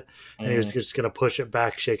bit and he was just going to push it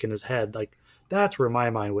back, shaking his head. Like that's where my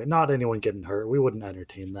mind went. Not anyone getting hurt. We wouldn't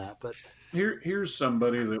entertain that, but. Here's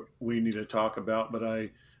somebody that we need to talk about, but I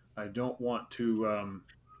don't want to.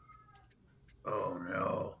 Oh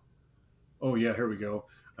no! Oh yeah, here we go.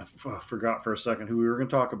 I forgot for a second who we were going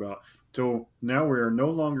to talk about. So now we are no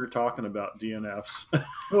longer talking about DNFs.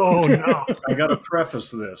 Oh no! I got to preface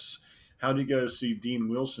this. How do you guys see Dean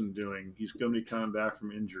Wilson doing? He's going to be coming back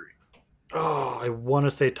from injury. Oh, I want to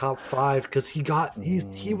say top 5 because he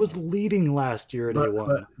was leading last year at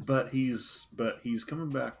A1. But he's coming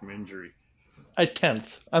back from injury. At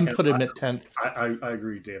 10th. I'm putting him at 10th. I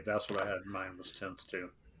agree, Dave. That's what I had in mind was 10th too.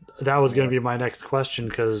 That was going to be my next question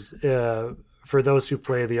because for those who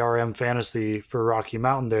play the RM Fantasy for Rocky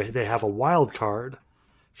Mountain, they have a wild card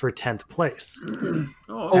for 10th place.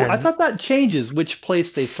 I thought that changes which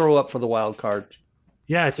place they throw up for the wild card.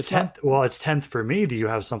 Yeah, it's 10th. Well, it's 10th for me. Do you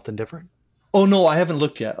have something different? Oh no, I haven't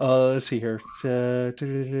looked yet. Let's see here.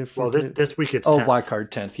 Well, this week it's 10th. Wild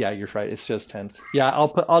card 10th. Yeah, you're right. It's just 10th. Yeah,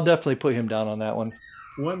 I'll definitely put him down on that one.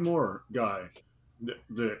 One more guy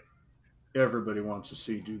that everybody wants to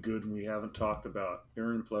see do good, and we haven't talked about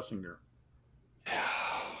Aaron Plessinger.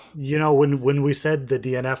 When we said the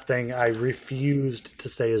DNF thing, I refused to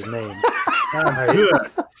say his name.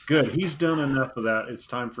 Good. He's done enough of that. It's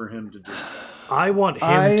time for him to do it. I want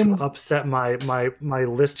him to upset my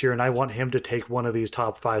list here, and I want him to take one of these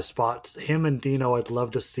top 5 spots. Him and Dino, I'd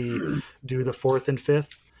love to see do the 4th and 5th.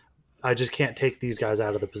 I just can't take these guys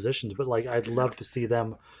out of the positions, but I'd love to see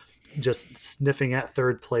them just sniffing at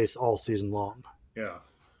 3rd place all season long. Yeah.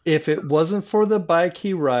 If it wasn't for the bike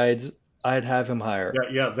he rides, I'd have him higher.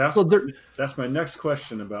 Yeah. That's my next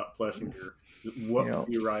question about Plessinger. What will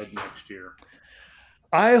he ride next year?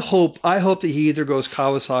 I hope that he either goes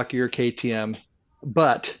Kawasaki or KTM,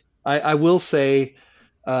 but I will say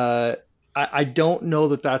I don't know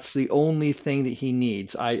that that's the only thing that he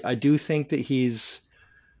needs. I do think that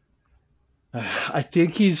I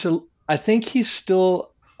think he's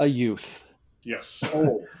still a youth. Yes.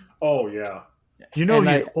 Oh yeah. You know, And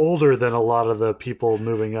he's older than a lot of the people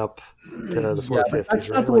moving up to the 450s, that's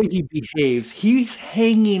right? not the way he behaves. He's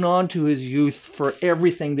hanging on to his youth for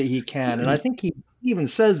everything that he can. And I think he even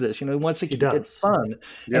says this, he wants to keep it fun.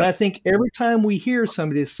 Yeah. And I think every time we hear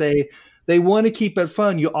somebody say they want to keep it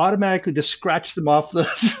fun, you automatically just scratch them off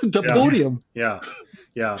the podium. Yeah.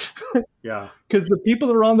 Because the people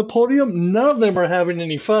that are on the podium, none of them are having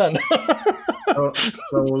any fun. so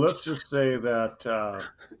let's just say that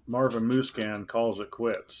Marvin Musquin calls it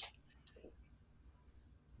quits.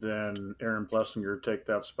 Then Aaron Plessinger take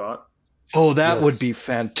that spot. Oh, that would be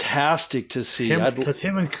fantastic to see. Because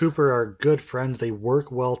him and Cooper are good friends. They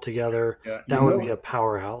work well together. Yeah, that would be a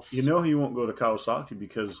powerhouse. He won't go to Kawasaki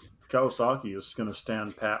because Kawasaki is going to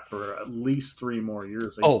stand pat for at least 3 more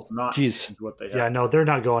years. What they have. Yeah, no, they're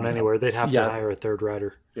not going anywhere. They'd have to hire a third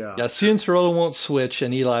rider. Yeah, Cianciarulo won't switch,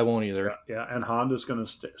 and Eli won't either. Yeah, and Honda's going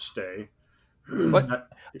to stay. But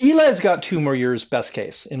Eli's got 2 more years, best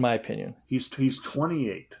case, in my opinion. He's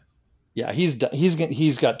 28. Yeah, he's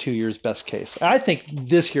got 2 years, best case. I think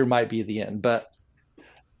this year might be the end, but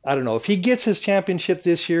I don't know. If he gets his championship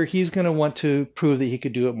this year, he's going to want to prove that he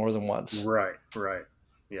could do it more than once. Right.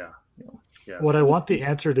 Yeah. What I want the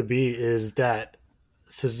answer to be is that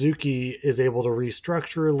Suzuki is able to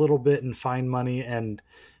restructure a little bit and find money and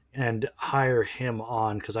hire him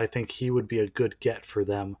on, because I think he would be a good get for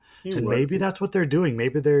them. Maybe that's what they're doing.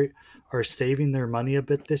 Maybe they are saving their money a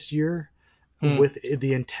bit this year with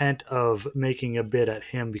the intent of making a bid at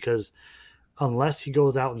him, because unless he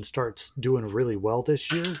goes out and starts doing really well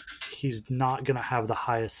this year, he's not going to have the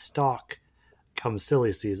highest stock come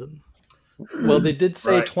silly season. Well, they did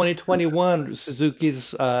say 2021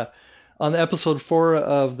 Suzuki's on episode 4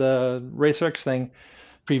 of the RacerX thing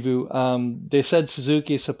preview. They said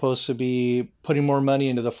Suzuki is supposed to be putting more money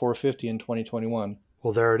into the 450 in 2021.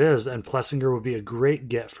 Well, there it is, and Plessinger would be a great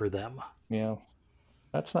get for them. Yeah,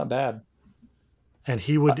 that's not bad. And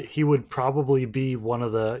he would probably be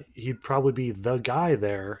he'd probably be the guy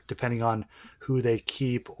there, depending on who they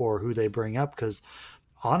keep or who they bring up. Because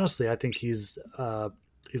honestly, I think he's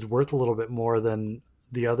worth a little bit more than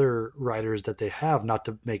the other riders that they have. Not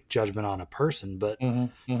to make judgment on a person, but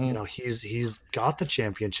he's got the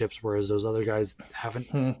championships, whereas those other guys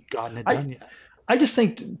haven't gotten it done yet. I just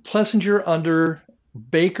think Plessinger under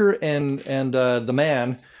Baker and the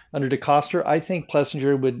man under DeCoster, I think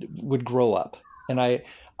Plessinger would grow up. And I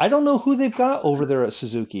don't know who they've got over there at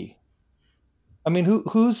Suzuki. I mean,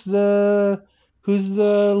 who's the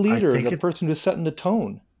leader, the person who's setting the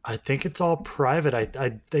tone? I think it's all private.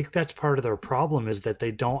 I think that's part of their problem, is that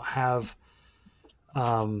they don't have,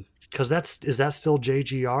 because is that still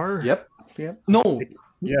JGR? Yep. No.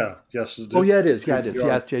 Yeah. Yes. Oh yeah, it is. Yeah, it is.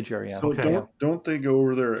 Yeah, it's JGR. Yeah. So don't they go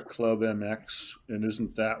over there at Club MX? And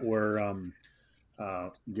isn't that where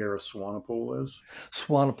Gareth Swanepoel is?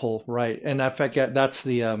 Swanepoel, right? And I forget that's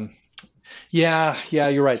the. Yeah,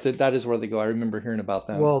 you're right. That is where they go. I remember hearing about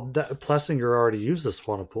that. Well, Plessinger already used the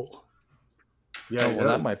Swanepoel. Yeah,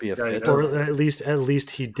 that might be a fit. Or at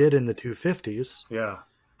least he did in the 250s. Yeah.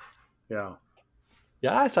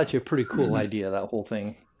 Yeah, I thought you a pretty cool idea, that whole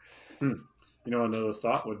thing. Another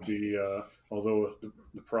thought would be, although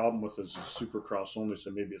the problem with it is Supercross only,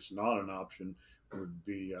 so maybe it's not an option, would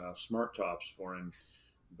be smart tops for him.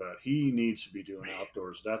 But he needs to be doing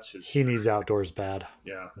outdoors. That's his. He needs outdoors bad.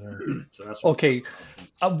 Yeah. So that's okay.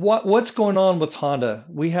 What's going on with Honda?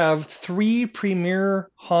 We have 3 premier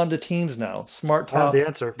Honda teams now: Smart Top, the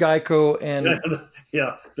answer. Geico, and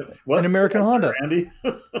and American Honda. Andy.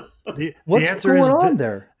 What's answer going is on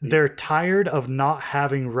there? They're tired of not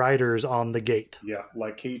having riders on the gate. Yeah,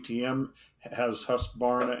 like KTM has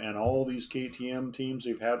Husqvarna and all these KTM teams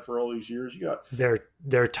they've had for all these years.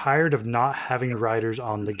 They're tired of not having riders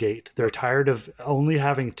on the gate. They're tired of only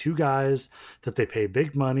having 2 guys that they pay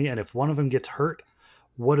big money, and if one of them gets hurt,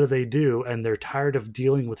 what do? And they're tired of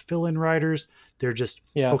dealing with fill-in riders. They're just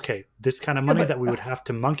okay, this kind of money that we would have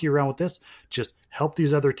to monkey around with this, just help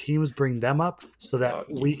these other teams bring them up so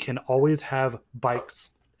that we can always have bikes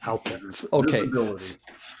out there. Okay.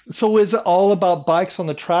 So is it all about bikes on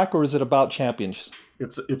the track, or is it about champions?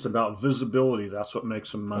 It's about visibility. That's what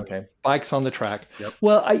makes them money. Okay, bikes on the track. Yep.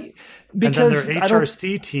 Well, and then their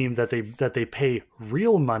HRC team that they pay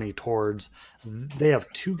real money towards, they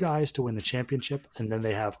have 2 guys to win the championship, and then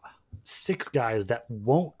they have 6 guys that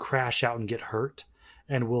won't crash out and get hurt,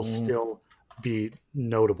 and will still be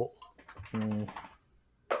notable.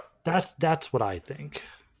 That's what I think.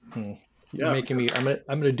 You're making me. I'm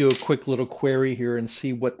gonna do a quick little query here and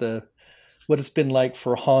see what it's been like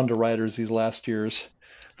for Honda riders these last years.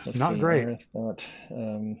 Not great.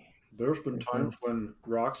 There's been times when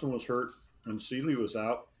Roczen was hurt and Seeley was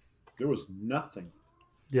out. there was nothing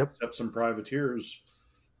Yep. except some privateers.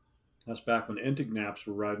 That's back when Intignaps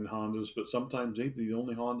were riding Hondas, but sometimes they'd be the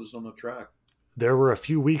only Hondas on the track. There were a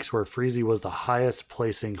few weeks where Freezy was the highest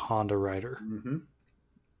placing Honda rider. Mm-hmm.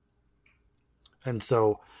 And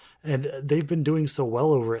so, and they've been doing so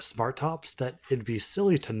well over at Smart Tops that it'd be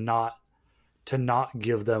silly to not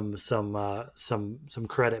give them some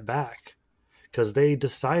credit back, because they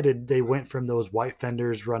decided they went from those white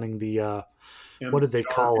fenders running the what did they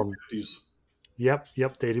call them?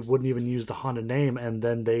 Yep. They wouldn't even use the Honda name, and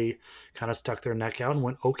then they kind of stuck their neck out and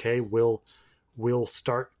went, okay, we'll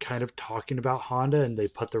start kind of talking about Honda, and they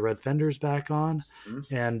put the red fenders back on,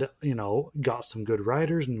 and got some good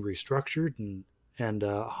riders and restructured, and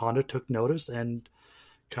Honda took notice and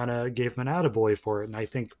kind of gave them an attaboy for it. And I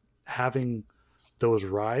think having those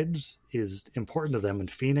rides is important to them. And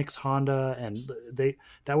Phoenix Honda, and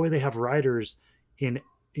that way they have riders in.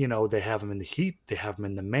 They have them in the heat, they have them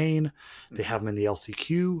in the main, they have them in the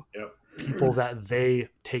LCQ. Yep. People that they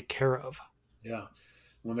take care of. Yeah.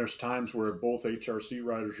 When there's times where both HRC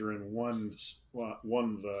riders are in one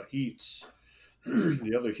of the heats,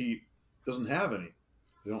 the other heat doesn't have any.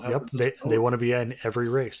 They don't have. Yep. They want to be in every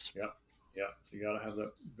race. Yeah. Yeah. So you got to have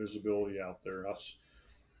that visibility out there. Of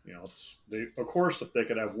course, if they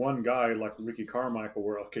could have one guy like Ricky Carmichael,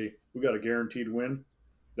 where we got a guaranteed win,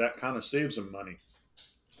 that kind of saves them money.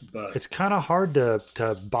 But it's kind of hard to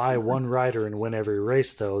buy one rider and win every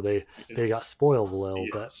race, though. They got spoiled a little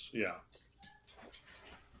bit. Yeah.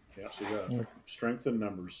 Yeah, so you got strength in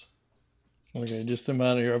numbers. Okay, just a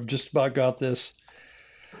minute here. I've just about got this.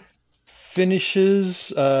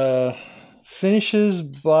 Finishes by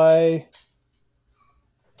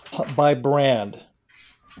brand.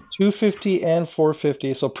 250 and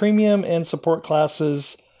 450. So premium and support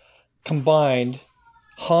classes combined,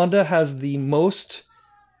 Honda has the most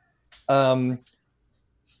how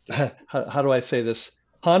do I say this?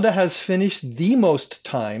 Honda has finished the most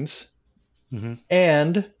times,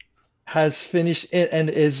 and has finished and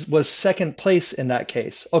was second place in that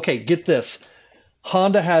case. Okay, get this.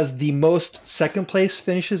 Honda has the most second place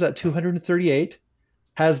finishes at 238,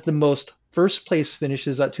 has the most first place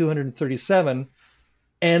finishes at 237,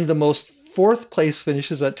 and the most fourth place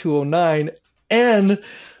finishes at 209, and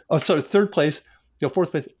third place,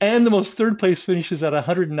 fourth place, and the most third place finishes at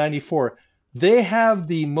 194. They have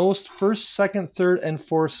the most first, second, third, and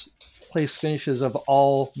fourth place finishes of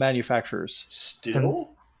all manufacturers.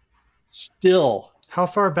 Still? How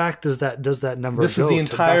far back does that number go? This is the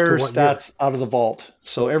entire stats out of the vault.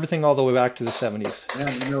 So everything all the way back to the 70s.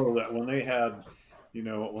 And that when they had,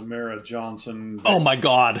 Lamera, Johnson. Oh my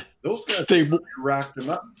God. Those guys racked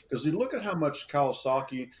them up. Because you look at how much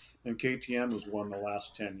Kawasaki and KTM has won the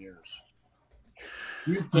last 10 years.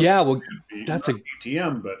 Yeah, well, that's a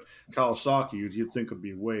KTM, but Kawasaki, you'd think would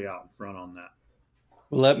be way out in front on that.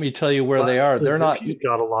 Let me tell you where they are. They're not. He's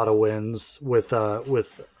got a lot of wins with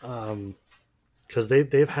because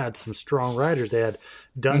they've had some strong riders. They had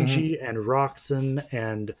Dungey and Roxon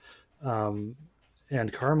and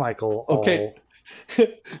Carmichael. Okay.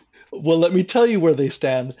 Well, let me tell you where they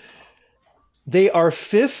stand. They are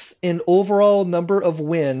fifth in overall number of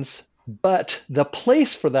wins, but the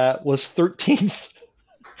place for that was 13th.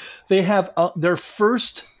 They have their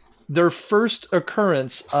first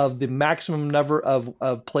occurrence of the maximum number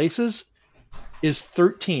of places is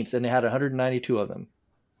 13th, and they had 192 of them.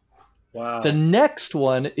 Wow. The next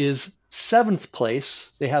one is 7th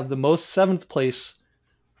place. They have the most 7th place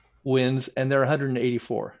wins, and they're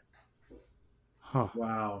 184. Huh.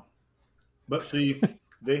 Wow. But see,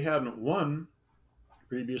 they hadn't won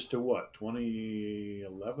previous to what,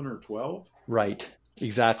 2011 or 12? Right.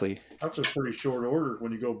 Exactly. That's a pretty short order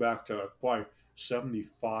when you go back to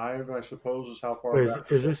 75, I suppose, is how far back.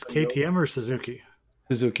 Is this KTM or Suzuki?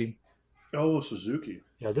 Suzuki. Oh, Suzuki.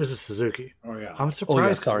 Yeah, this is Suzuki. Oh, yeah. I'm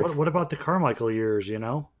surprised. Oh, yeah, what about the Carmichael years,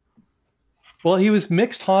 Well, he was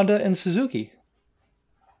mixed Honda and Suzuki.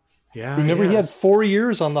 Yeah. Remember, he had 4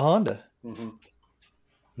 years on the Honda. Mm-hmm.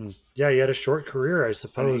 Yeah, he had a short career, I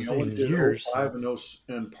suppose, in years. 05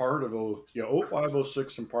 and part of 05,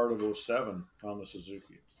 06 and part of 07 on the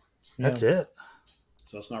Suzuki. That's it.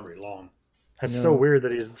 So that's not very long. That's so weird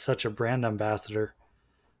that he's such a brand ambassador.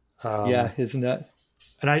 Yeah, isn't that?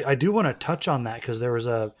 And I do want to touch on that because there was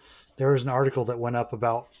an article that went up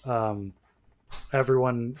about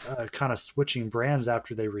everyone kind of switching brands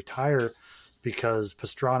after they retire because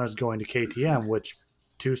Pastrana's going to KTM, which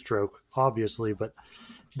two-stroke, obviously, but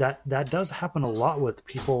that does happen a lot with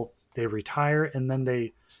people. They retire and then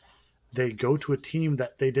they go to a team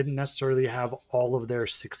that they didn't necessarily have all of their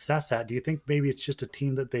success at. Do you think maybe it's just a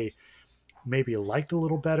team that they maybe liked a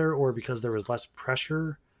little better, or because there was less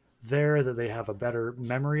pressure there that they have a better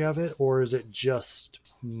memory of it, or is it just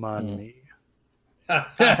money?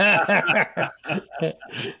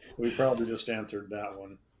 We probably just answered that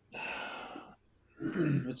one.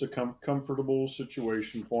 It's a comfortable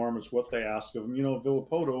situation for him. It's what they ask of him.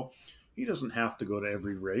 Villopoto, he doesn't have to go to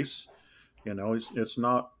every race. It's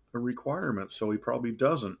not a requirement, so he probably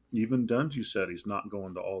doesn't. Even Dungey said he's not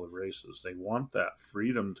going to all the races. They want that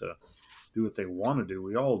freedom to do what they want to do.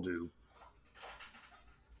 We all do.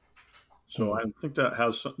 So I think that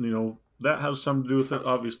has something, that has something to do with it.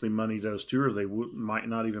 Obviously, money does too, or they might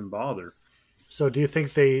not even bother. So do you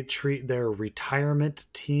think they treat their retirement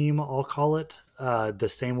team, I'll call it, the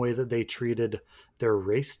same way that they treated their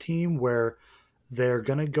race team, where they're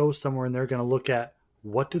going to go somewhere and they're going to look at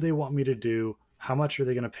what do they want me to do? How much are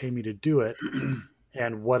they going to pay me to do it?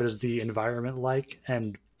 And what is the environment like?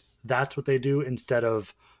 And that's what they do, instead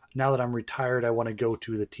of, now that I'm retired, I want to go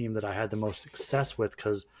to the team that I had the most success with,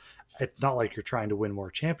 because it's not like you're trying to win more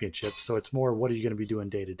championships. So it's more, what are you going to be doing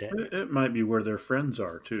day to day? It might be where their friends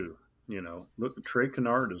are too. Look, Trey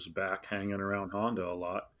Canard is back hanging around Honda a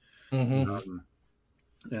lot. Mm-hmm.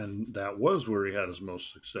 And that was where he had his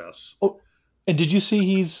most success. Oh, and did you see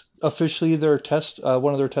he's officially their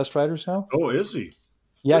one of their test riders now? Oh, is he?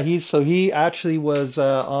 Yeah, he actually was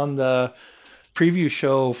on the preview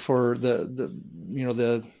show for the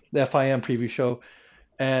FIM preview show,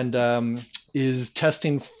 and is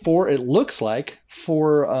testing for, it looks like,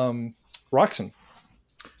 for Roczen.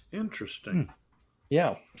 Interesting.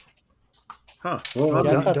 Yeah. Huh. Well,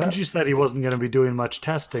 Dungey said he wasn't going to be doing much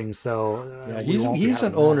testing, so yeah, he's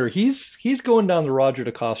an owner. He's going down the Roger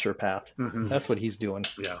DeCoster path. Mm-hmm. That's what he's doing.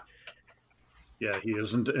 Yeah, he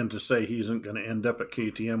isn't. And to say he isn't going to end up at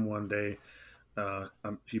KTM one day,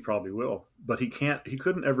 he probably will. But he can't. He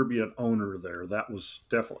couldn't ever be an owner there. That was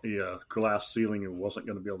definitely a glass ceiling. He wasn't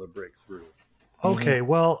going to be able to break through. Okay,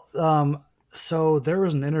 well, so there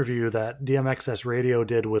was an interview that DMXS Radio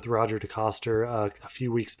did with Roger DeCoster a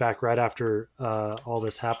few weeks back, right after all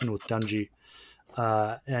this happened with Dungey.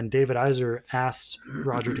 And David Iser asked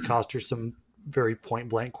Roger DeCoster some very point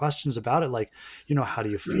blank questions about it, like, how do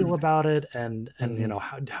you feel about it, and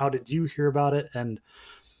how did you hear about it? And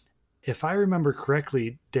if I remember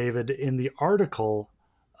correctly, David, in the article,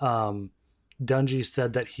 Dungey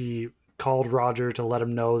said that he called Roger to let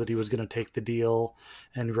him know that he was going to take the deal,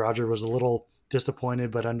 and Roger was a little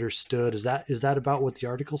disappointed but understood. Is that about what the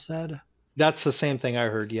article said? That's the same thing I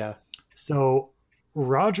heard. Yeah. So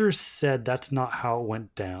Roger said that's not how it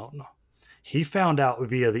went down. He found out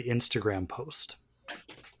via the Instagram post.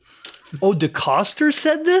 Oh, DeCoster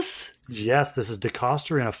said this? Yes, this is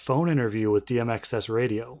DeCoster in a phone interview with DMXS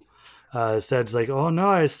Radio. Said, it's like, oh no,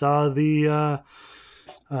 I saw the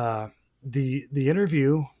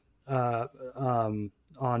interview on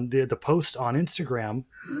the post on Instagram,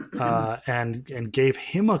 and gave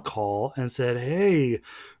him a call and said, "Hey,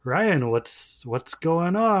 Ryan, what's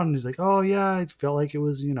going on?" And he's like, "Oh yeah, I felt like it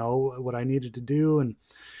was what I needed to do," and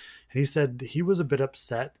he said he was a bit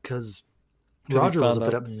upset because Roger was a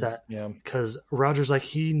bit upset because Roger's like,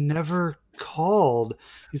 he never called.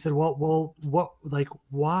 He said, well, what, like,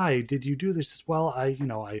 why did you do this? He says, well, I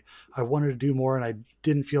wanted to do more and I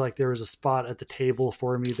didn't feel like there was a spot at the table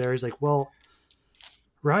for me there. He's like, well,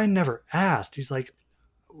 Ryan never asked. He's like,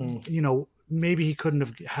 maybe he couldn't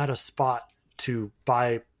have had a spot to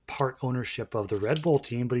buy part ownership of the Red Bull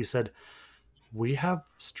team, but he said, we have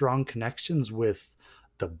strong connections with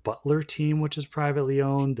the Butler team, which is privately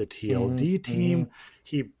owned, the TLD team.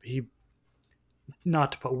 He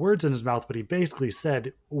not to put words in his mouth, but he basically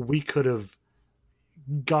said we could have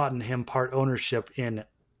gotten him part ownership in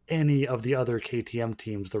any of the other KTM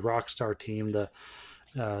teams, the Rockstar team, the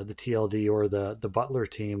TLD, or the Butler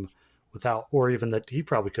team, without, or even that he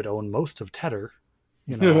probably could own most of Tedder.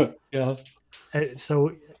 Yeah. So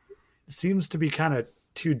it seems to be kind of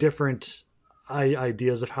two different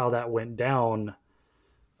ideas of how that went down.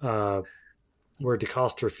 Where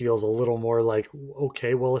DeCoster feels a little more like,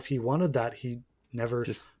 okay, well, if he wanted that, he never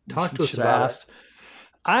just talked to us about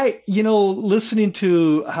it. Listening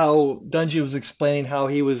to how Dungey was explaining how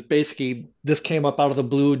he was basically, this came up out of the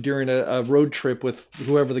blue during a road trip with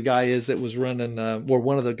whoever the guy is that was running, or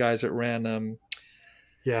one of the guys that ran. Not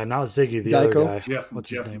Ziggy, the Geico? other guy. Yeah, what's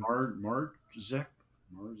Jeff his name? Marczek.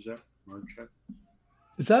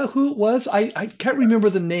 Is that who it was? I can't remember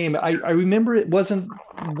the name. I remember it wasn't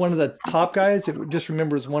one of the top guys. It just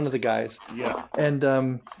remember it was one of the guys. Yeah. And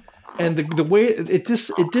the way it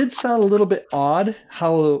did sound a little bit odd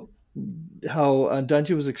how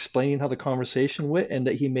Dungey was explaining how the conversation went, and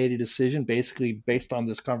that he made a decision basically based on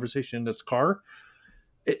this conversation in this car.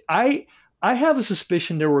 I have a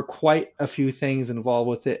suspicion there were quite a few things involved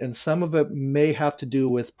with it, and some of it may have to do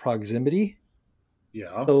with proximity.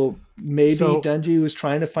 Yeah. So maybe So Dungy was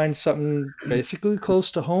trying to find something basically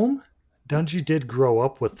close to home. Dungy did grow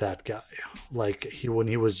up with that guy, like when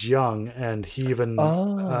he was young, and he even,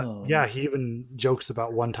 Oh, yeah, he even jokes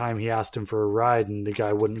about one time he asked him for a ride, and the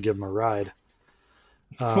guy wouldn't give him a ride.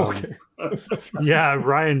 Um, okay. yeah,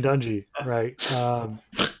 Ryan Dungy, right?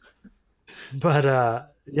 But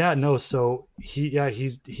yeah, no. So he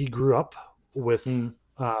grew up Hmm,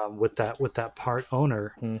 with that part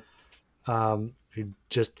owner. hmm, He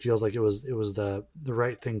just feels like it was the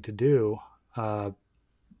right thing to do. Uh,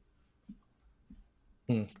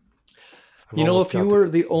 hmm. I've You know, almost if you got the were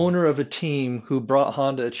the owner of a team who brought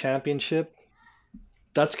Honda a championship,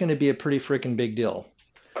 that's going to be a pretty freaking big deal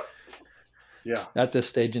Yeah. at this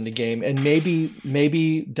stage in the game. And maybe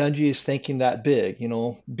Dungy is thinking that big,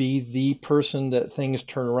 be the person that things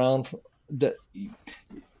turn around, that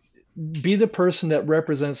be the person that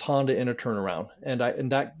represents Honda in a turnaround. And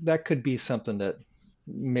that could be something that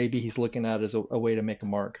maybe he's looking at as a way to make a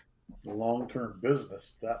mark. The long-term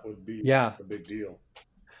business, that would be Yeah. a big deal.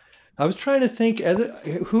 I was trying to think,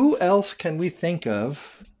 who else can we think of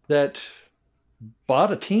that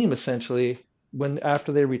bought a team essentially when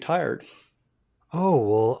after they retired? Oh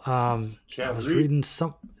well, I Chad was Reed. reading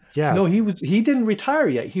some. Yeah, No, he didn't retire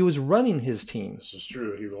yet. He was running his team. This is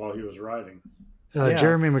true. While he was riding. Yeah.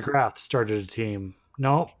 Jeremy McGrath started a team.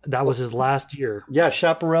 No, that was his last year. Yeah,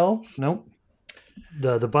 Chaparral. Nope.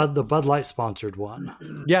 The Bud Light sponsored one.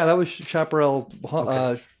 Yeah, that was Chaparral.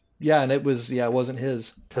 Okay, Yeah, and it wasn't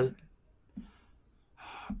his. 'cause-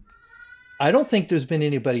 I don't think there's been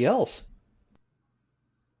anybody else.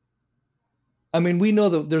 I mean, we know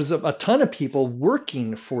that there's a ton of people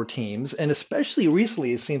working for teams, and especially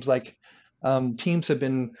recently, it seems like teams have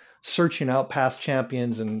been searching out past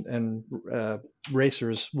champions and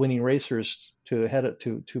racers, winning racers to head it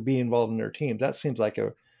to be involved in their teams. That seems like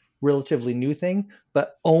a relatively new thing.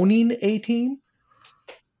 But owning a team,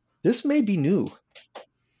 this may be new.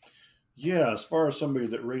 Yeah, as far as somebody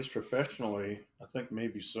that raced professionally, I think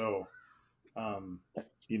maybe so. Um,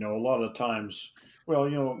 a lot of times, well,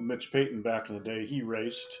 Mitch Payton back in the day, he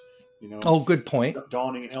raced. Oh, good point.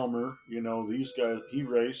 Donnie Elmer, these guys, he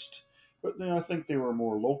raced. But then I think they were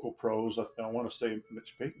more local pros. I want to say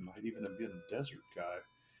Mitch Payton might even have been a desert guy.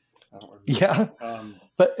 I don't remember. Yeah,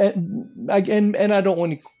 but and I don't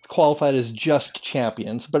want to qualify it as just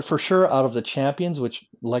champions, but for sure out of the champions, which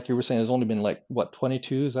like you were saying, has only been like what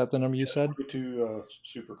 22? Is that the number you said? 22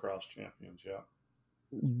 Supercross champions, yeah.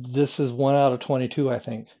 This is one out of 22, I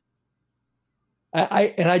think.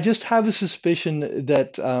 I just have a suspicion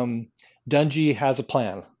that Dungy has a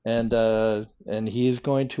plan, and he's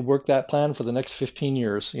going to work that plan for the next 15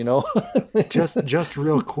 years. just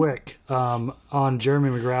real quick, on Jeremy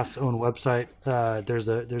McGrath's own website,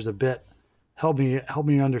 there's a bit. Help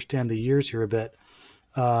me understand the years here a bit.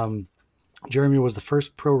 Jeremy was the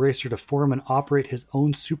first pro racer to form and operate his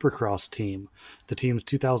own Supercross team. The team's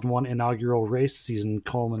 2001 inaugural race season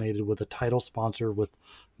culminated with a title sponsor with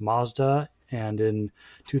Mazda, and in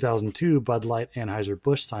 2002, Bud Light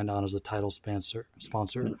Anheuser-Busch signed on as the title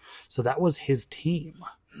sponsor. So that was his team.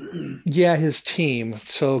 Yeah, his team.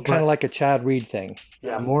 So kind of like a Chad Reed thing.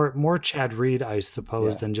 Yeah, more Chad Reed, I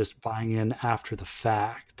suppose, Yeah. than just buying in after the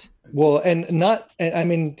fact. Well, I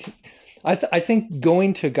mean, I think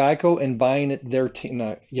going to Geico and buying their team,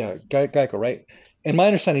 Geico, right? And my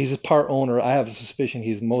understanding, he's a part owner. I have a suspicion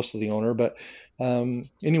he's most of the owner, but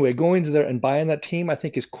anyway, going to there and buying that team, I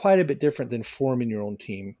think is quite a bit different than forming your own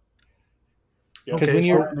team. Yeah, Because Okay, when so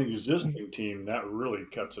you're, an existing team, that really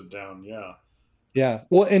cuts it down, yeah. yeah,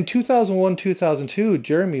 well, in 2001, 2002,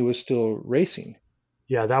 Jeremy was still racing.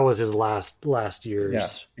 Yeah, that was his last Yeah,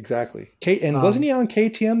 years. exactly. And wasn't he on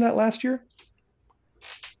KTM that last year?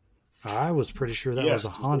 I was pretty sure that was a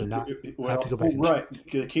Honda. Not I have to go back and check.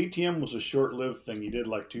 right. The KTM was a short-lived thing. He did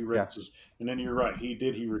like 2 Yeah. races, and then you're right.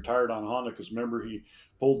 He retired on Honda because remember he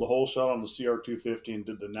pulled the whole shot on the CR250 and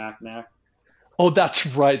did the knack. Oh, that's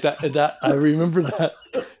right. That I remember that.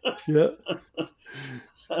 Yeah.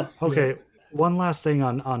 Okay, one last thing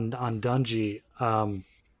on Dungy.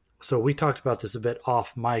 So we talked about this a bit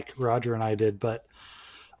off mic, Roger and I did, but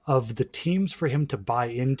of the teams for him to buy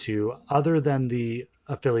into, other than the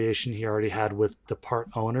affiliation he already had with the part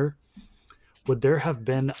owner, would there have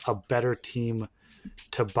been a better team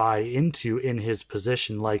to buy into in his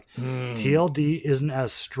position? Like TLD isn't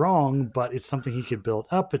as strong, but it's something he could build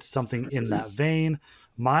up. It's something in that vein.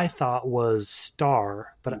 My thought was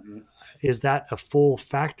Star, but is that a full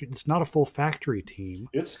factory? It's not a full factory team.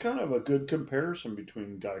 It's kind of a good comparison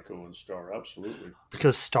between Geico and Star, absolutely.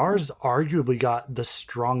 Because Star's arguably got the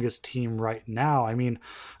strongest team right now. I mean,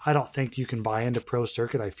 I don't think you can buy into Pro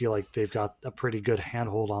Circuit. I feel like they've got a pretty good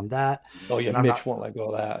handhold on that. Oh yeah, Mitch won't let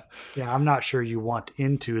go of that. Yeah, I'm not sure you want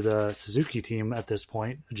into the Suzuki team at this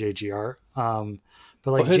point, JGR.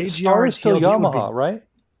 But like JGR Star is still Yamaha, right?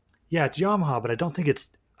 Yeah, it's Yamaha, but I don't think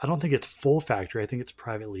it's full factory. I think it's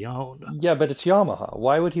privately owned. Yeah, but it's Yamaha.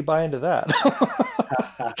 Why would he buy into that?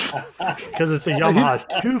 Because it's a Yamaha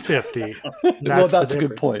 250. Well, that's a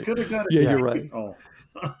good point. Yeah, you're right. Oh.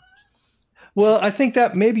 Well, I think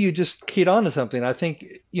that maybe you just keyed on to something. I think,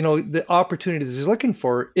 the opportunity that he's looking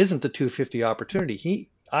for isn't the 250 opportunity.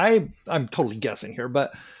 I'm totally guessing here,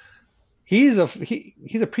 but he's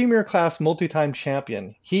a premier class multi-time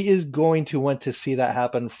champion. He is going to want to see that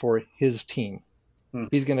happen for his team.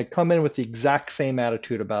 He's going to come in with the exact same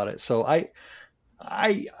attitude about it. So I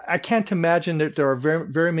can't imagine that there are very,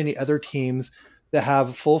 very many other teams that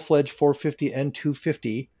have full-fledged 450 and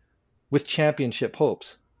 250 with championship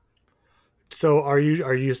hopes. So are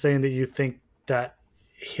you saying that you think that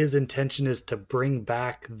his intention is to bring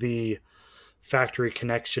back the Factory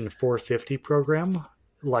Connection 450 program,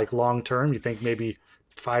 like long term? You think maybe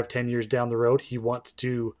 5-10 years down the road he wants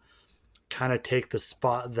to kind of take the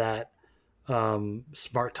spot that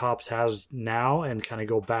Smart Tops has now and kind of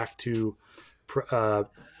go back to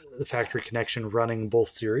the Factory Connection running both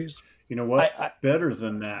series? You know what? Better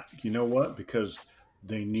than that. You know what? Because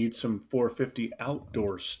they need some 450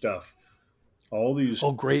 outdoor stuff. All these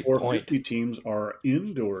 450 teams are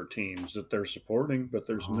indoor teams that they're supporting, but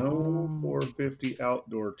there's no 450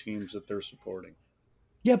 outdoor teams that they're supporting.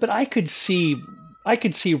 Yeah, but I could see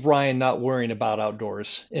Ryan not worrying about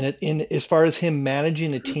outdoors in as far as him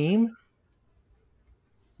managing a team.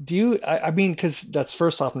 Do you? I mean, because that's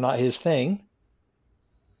first off not his thing,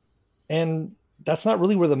 and that's not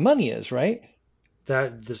really where the money is, right?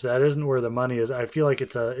 That isn't where the money is. I feel like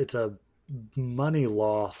it's a money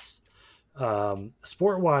loss.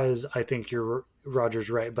 Sport wise, I think Roger's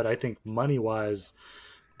right, but I think money wise,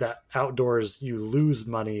 that outdoors you lose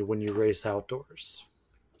money when you race outdoors.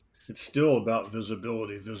 It's still about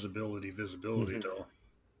visibility, though.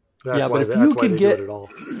 That's why they do it at all.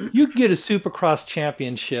 You can get a Supercross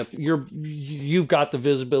championship. You've got the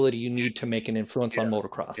visibility you need to make an influence on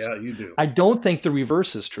motocross. Yeah, you do. I don't think the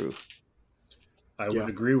reverse is true. I would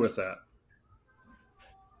agree with that.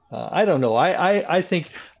 I don't know. I think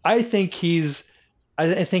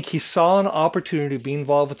he saw an opportunity to be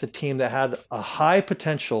involved with a team that had a high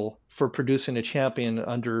potential for producing a champion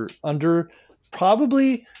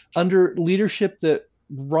probably under leadership that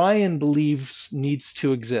Ryan believes needs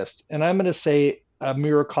to exist. And I'm going to say a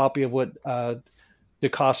mirror copy of what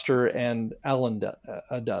DeCoster and Allen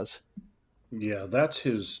does. Yeah, that's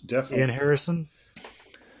his definitely. Ian Harrison.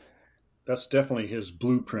 That's definitely his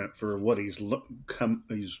blueprint for what he's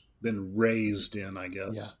been raised in, I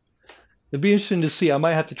guess. Yeah. It'd be interesting to see. I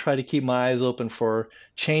might have to try to keep my eyes open for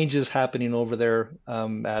changes happening over there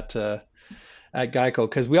at Geico,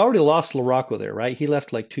 because we already lost LaRocco there, right? He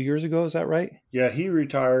left like 2 years ago. Is that right? Yeah, he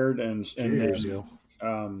retired and 2 years ago.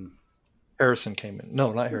 Harrison came in.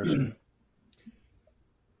 No, not Harrison.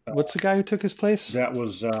 What's the guy who took his place? That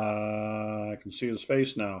was I can see his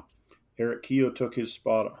face now. Eric Keogh took his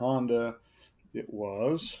spot at Honda. It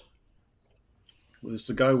was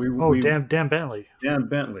the guy Dan Bentley. Dan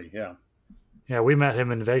Bentley, yeah. Yeah, we met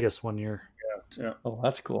him in Vegas one year. Yeah. Oh,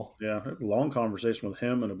 that's cool. Yeah, a long conversation with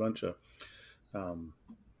him and a bunch of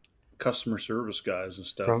customer service guys and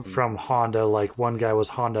stuff. From Honda, like one guy was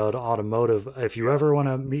Honda Automotive. If you ever want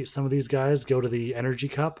to meet some of these guys, go to the Energy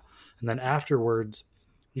Cup, and then afterwards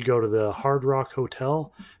you go to the Hard Rock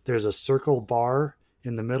Hotel. There's a circle bar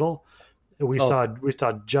in the middle. We saw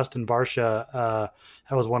Justin Barsha.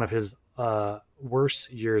 That was one of his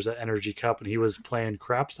worst years at Energy Cup, and he was playing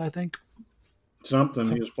craps, I think. Something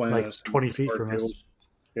he was playing like 20 feet from us.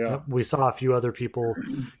 Yeah, yep. We saw a few other people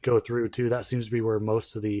go through too. That seems to be where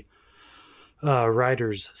most of the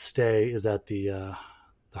riders stay, is at the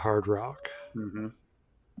Hard Rock. Mm-hmm.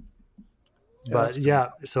 But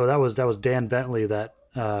so that was Dan Bentley that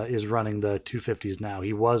is running the 250s now.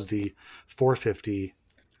 He was the 450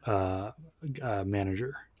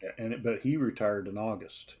 manager. Yeah, but he retired in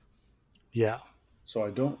August. Yeah. So I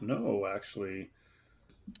don't know actually.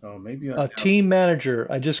 Oh, maybe team manager.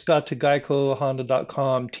 I just got to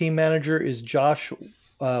GeicoHonda.com. Team manager is Josh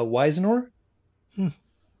Weisenor. Oh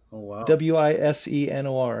wow.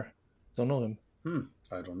 Wisenor. Don't know him.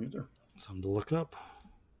 I don't either. Something to look up.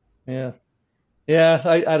 Yeah.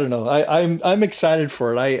 I don't know. I'm excited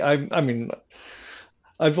for it. I mean,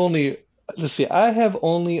 I've only let's see. I have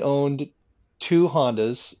only owned two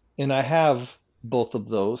Hondas, and I have both of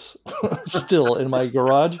those still in my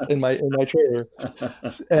garage, in my trailer.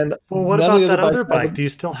 And Well, what none of the about other that bikes other have bike? Do you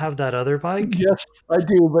still have that other bike? Yes, I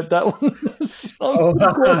do, but that one is sunk Oh, in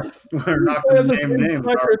gold. we're not I going have to the name same names,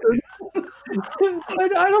 track are we? record.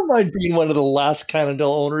 I don't mind being one of the last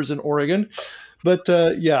Cannondale owners in Oregon, but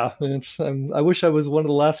yeah, I wish I was one of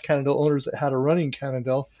the last Cannondale owners that had a running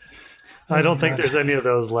Cannondale. I Oh don't think God, there's any of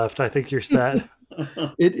those left. I think you're set.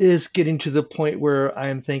 it is getting to the point where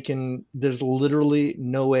I'm thinking there's literally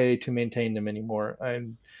no way to maintain them anymore.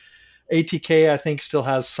 ATK, I think, still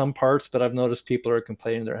has some parts, but I've noticed people are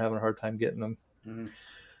complaining they're having a hard time getting them.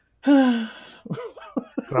 Mhm.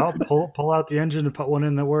 Well, pull out the engine and put one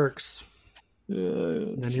in that works.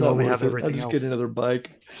 And then It's you'll not only worth have it. I'll everything just get else. another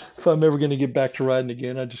bike. If I'm ever going to get back to riding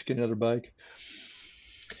again, I'll just get another bike.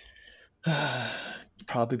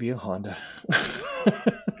 Probably be a Honda.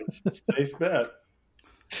 It's a safe bet.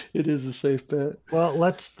 It is a safe bet. Well,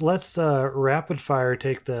 let's rapid fire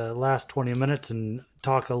take the last 20 minutes and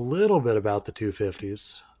talk a little bit about the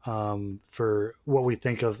 250s for what we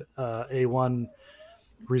think of A1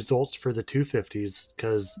 results for the 250s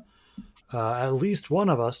because at least one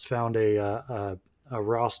of us found a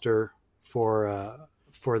roster for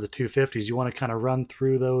the 250s. You want to kind of run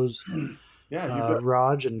through those, Yeah, you bet.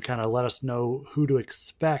 Raj, and kind of let us know who to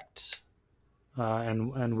expect,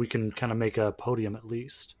 and we can kind of make a podium at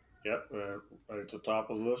least. Yep, right at the top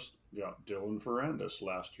of the list, you got Dylan Ferrandis,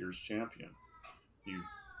 last year's champion. You,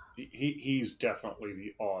 he's definitely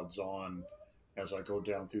the odds-on as I go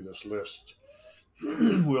down through this list.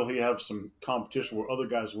 Will he have some competition where other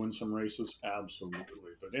guys win some races?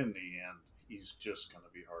 Absolutely. But in the end, he's just going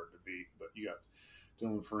to be hard to beat. But you got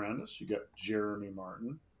Dylan Ferrandis, you got Jeremy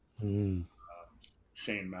Martin, Mm.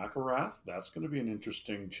 Shane McElrath. That's going to be an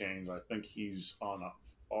interesting change. I think he's on a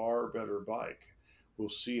far better bike. We'll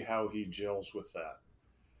see how he gels with that.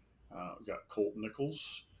 We got Colt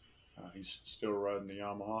Nichols. He's still riding the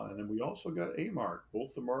Yamaha. And then we also got A-Mark.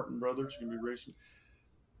 Both the Martin brothers are going to be racing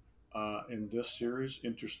in this series.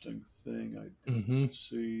 Interesting thing. I Mm-hmm.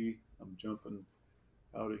 see. I'm jumping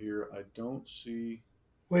out of here. I don't see.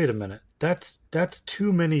 Wait a minute. That's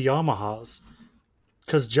too many Yamahas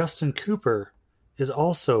because Justin Cooper is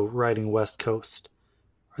also riding West Coast.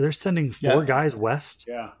 Are they sending four Yeah. guys west?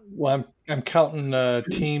 Yeah. Well, I'm counting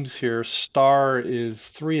teams here. Star is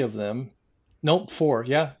three of them. Nope, four.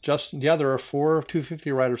 Yeah, Justin. Yeah, there are four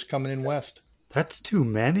 250 riders coming in west. That's too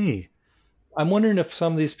many. I'm wondering if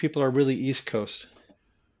some of these people are really East Coast.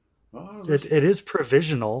 Well, It is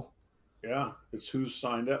provisional. yeah. It's who's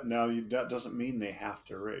signed up now. That doesn't mean they have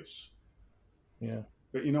to race. Yeah.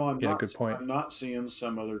 But you know, Yeah, good point. I'm not seeing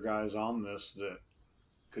some other guys on this that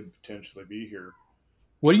could potentially be here.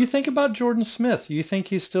 What do you think about Jordan Smith? You think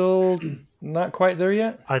he's still not quite there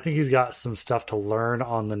yet? I think he's got some stuff to learn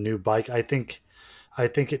on the new bike. I think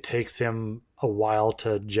it takes him a while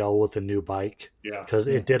to gel with the new bike Yeah. because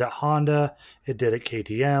it did at Honda, it did at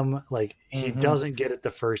KTM. Like he Mhm. doesn't get it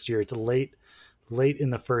the first year. It's late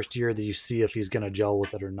in the first year that you see if he's going to gel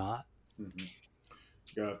with it or not. Mm-hmm.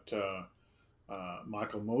 Got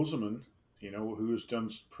Michael Moseman, you know, who's done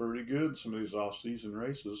pretty good some of these off-season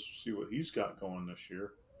races. See what he's got going this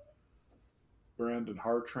year. Brandon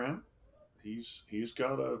Hartramp, he's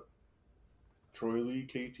got a Troy Lee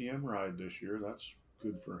KTM ride this year. That's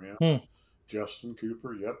good for him. Hmm. Justin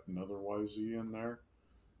Cooper, yep, another YZ in there.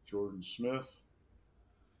 Jordan Smith,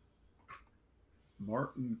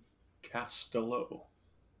 Martin Castello.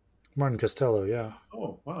 Martin Costello, yeah.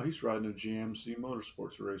 Oh, wow, he's riding a GMC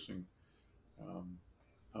Motorsports Racing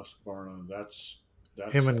Husqvarna. That's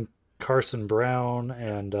Him and Carson Brown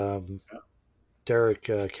and yeah, Derek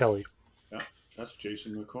Kelly. yeah, that's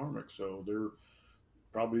Jason McCormick. So they're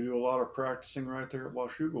probably do a lot of practicing right there at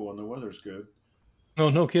Washougal when the weather's good. Oh,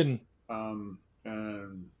 no kidding.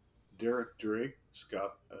 And Derek Drake's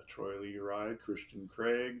got a Troy Lee ride. Christian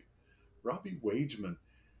Craig, Robbie Wageman.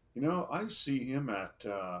 You know, I see him at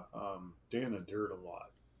Dana Dirt a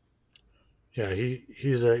lot. Yeah,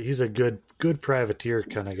 he's a good privateer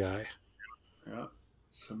kind of guy. Yeah,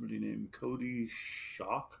 somebody named Cody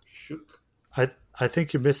Shook. I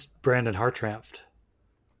think you missed Brandon Hartranft.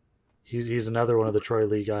 He's another one of the Troy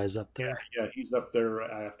Lee guys up there. Yeah, he's up there.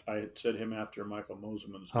 I said him after Michael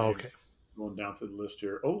Moseman's name. Oh, okay. Going down through the list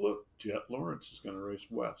here. Oh, look, Jet Lawrence is going to race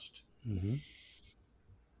west. Mm-hmm.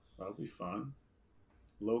 That'll be fun.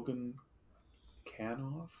 Logan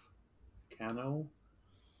Cano,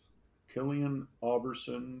 Killian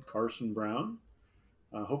Alberson, Carson Brown.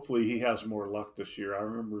 Hopefully he has more luck this year. I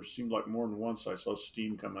remember it seemed like more than once I saw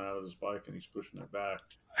steam coming out of his bike and he's pushing it back.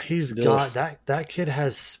 He's got that kid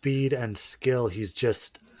has speed and skill. He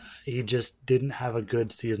just didn't have a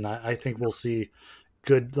good season. I think we'll see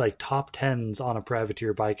good like top tens on a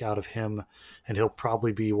privateer bike out of him, and he'll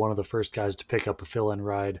probably be one of the first guys to pick up a fill-in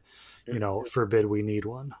ride. Forbid we need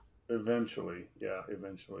one. Eventually,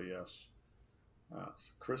 yes.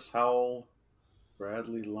 Chris Howell,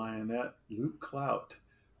 Bradley Lionette, Luke Clout.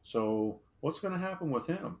 So what's going to happen with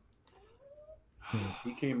him?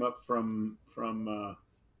 He came up from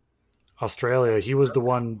Australia. He was the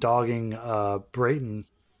one dogging Brayton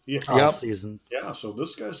all season. Yeah, so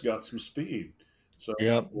this guy's got some speed. So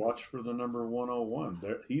watch for the number 101.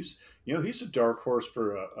 There, he's a dark horse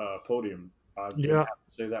for a podium. I'm going to have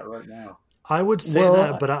to say that right now. I would say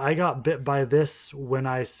that, but I got bit by this when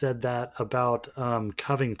I said that about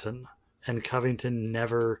Covington, and Covington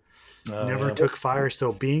never took fire.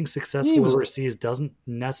 So being successful overseas doesn't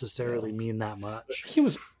necessarily mean that much. He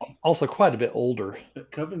was also quite a bit older.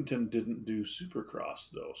 Covington didn't do Supercross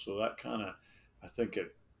though, so that kind of, I think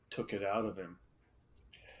it took it out of him.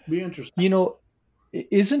 Be interesting.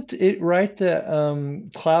 Isn't it right that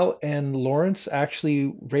Clout and Lawrence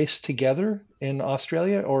actually raced together in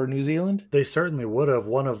Australia or New Zealand? They certainly would have.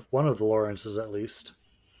 One of the Lawrences at least.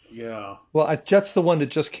 Yeah. Well, Jet's the one that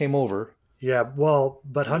just came over. Yeah. Well,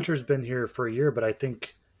 but Hunter's been here for a year. But I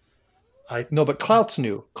think no, but Clout's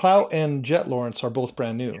new. Clout and Jet Lawrence are both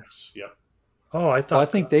brand new. Yes. Yep. Oh, I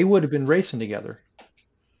think they would have been racing together.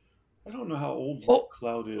 I don't know how old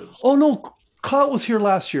Clout is. Oh no, Clout was here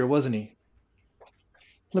last year, wasn't he?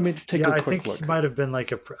 Let me take a quick look. I think he might have been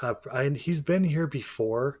like he's been here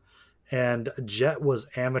before, and Jet was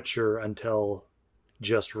amateur until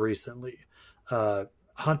just recently.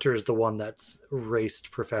 Hunter's the one that's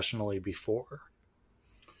raced professionally before.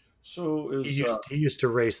 So he used to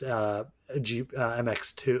race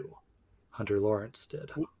MX2. Hunter Lawrence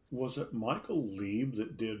did. Was it Michael Lieb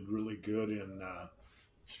that did really good in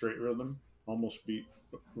straight rhythm? Almost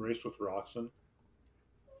raced with Roxon.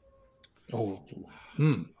 Oh,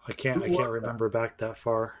 I can't remember back that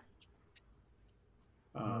far.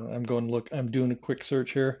 I'm going to look. I'm doing a quick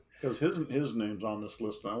search here because his name's on this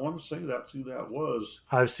list, and I want to say that's who that was.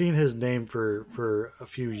 I've seen his name for a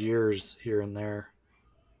few years here and there.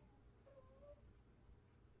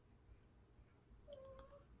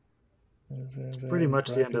 It's pretty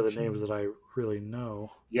much the end of the names that I really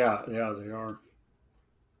know. Yeah, they are.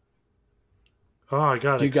 Oh, I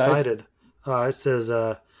got excited. It says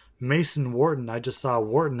Mason Wharton. I just saw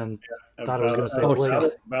Wharton and thought I was going to say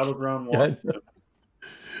Blake. Battleground Wharton.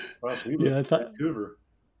 Well, so I thought Vancouver.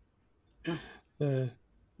 Yeah,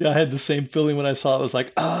 I had the same feeling when I saw it. I was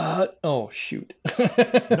like, oh shoot.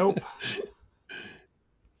 Nope.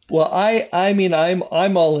 Well, I mean,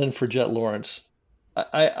 I'm all in for Jet Lawrence.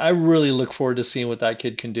 I really look forward to seeing what that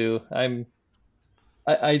kid can do.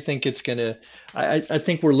 I think it's gonna. I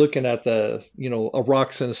think we're looking at a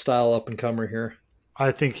Roxon style up and comer here.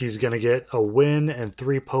 I think he's gonna get a win and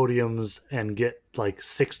 3 podiums and get like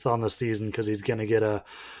 6th on the season because he's gonna get a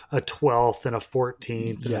 12th and a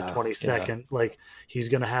 14th and a 22nd. Yeah. Like he's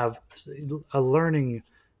gonna have a learning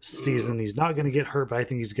season. He's not gonna get hurt, but I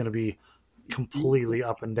think he's gonna be completely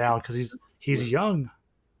up and down because he's young.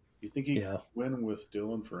 You think he can win with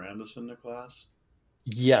Dylan Ferrandis in the class?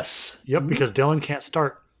 Yes. Yep, because Dylan can't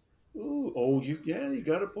start. Ooh, you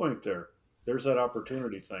got a point there. There's that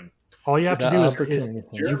opportunity thing. All you have to do is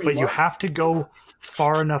you have to go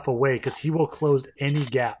far enough away because he will close any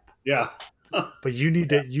gap. Yeah. But you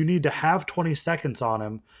need to have 20 seconds on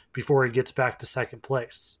him before he gets back to second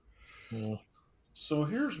place. Yeah. So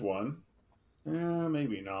here's one.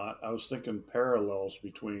 Maybe not. I was thinking parallels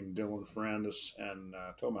between Dylan Ferrandis and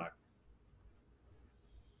Tomac.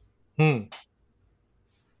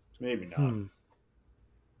 Maybe not.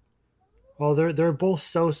 Well, they're both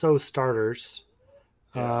so starters,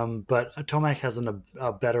 but Tomac has a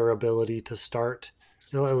better ability to start.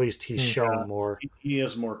 At least he's shown more. He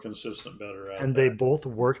is more consistent, better at and they both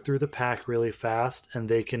work through the pack really fast, and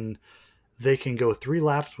they can go 3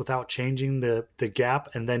 laps without changing the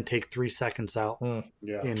gap, and then take 3 seconds out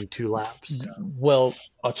in 2 laps. Well,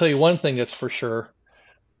 I'll tell you one thing that's for sure: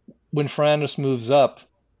 when Ferrandis moves up,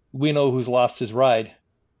 we know who's lost his ride.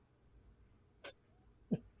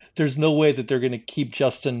 There's no way that they're going to keep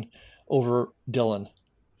Justin over Dylan.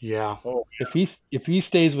 Yeah. Oh, yeah. If he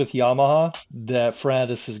stays with Yamaha, that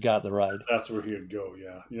Ferrandis has got the ride. That's where he'd go.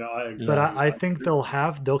 Yeah. I agree. But I think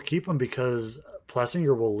they'll keep him because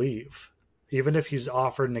Plessinger will leave, even if he's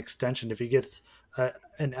offered an extension. If he gets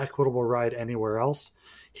an equitable ride anywhere else,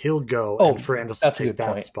 he'll go. And Ferrandis will take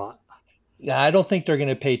that spot. Yeah, I don't think they're going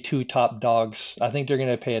to pay two top dogs. I think they're going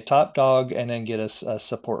to pay a top dog and then get a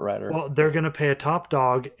support rider. Well, they're going to pay a top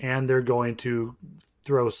dog, and they're going to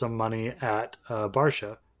throw some money at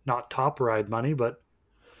Barsha. Not top ride money, but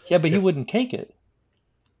Yeah, but he wouldn't take it.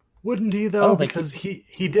 wouldn't he I though? don't think Because he-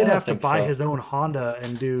 he I did don't have to think buy so. his own Honda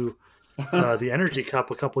and do the Energy Cup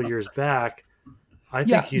a couple years back. I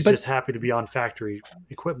Yeah, think he's but- just happy to be on factory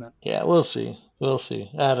equipment. Yeah, we'll see. We'll see.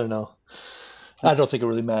 I don't know. I don't think it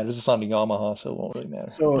really matters. It's on the Yamaha, so it won't really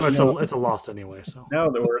matter. So Well, you know, it's a loss anyway. So now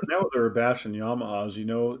that we're bashing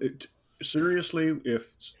Yamahas, seriously,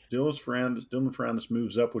 if Dylan Ferrandis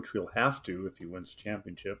moves up, which he'll have to if he wins the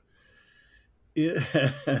championship,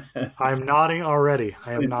 I'm nodding already.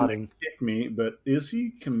 I am nodding. kick me, but is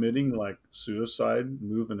he committing like suicide,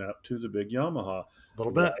 moving up to the big Yamaha? A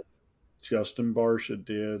little bit. Like Justin Barsha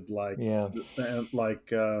did, like Yeah.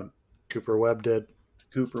 Cooper Webb did.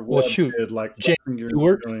 Cooper Well, Webb shoot. did, like James Buckinger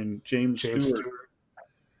Stewart. doing James James Stewart.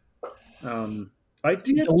 I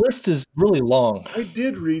did The list is really long. I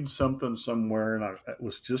did read something somewhere, and it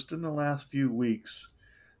was just in the last few weeks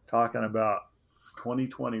talking about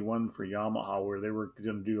 2021 for Yamaha, where they were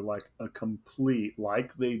going to do like a complete,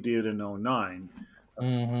 like they did in 09, a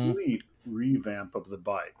Mhm. complete revamp of the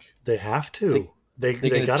bike. They have to. They They're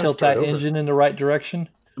going to got to tilt start that over. engine in the right direction.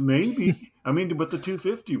 Maybe. I mean, but the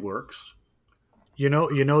 250 works. You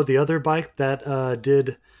know the other bike that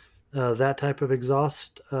did that type of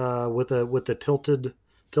exhaust with the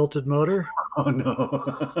tilted motor. Oh,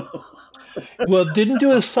 no. Well, it didn't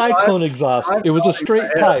do a cyclone exhaust. It was a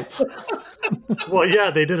straight pipe. Well,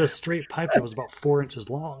 yeah, they did a straight pipe that was about 4 inches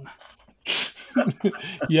long.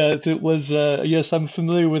 Yeah, it was. Yes, I'm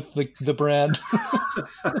familiar with the brand.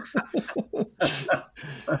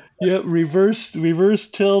 Yeah, reverse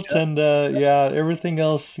tilt, and yeah, everything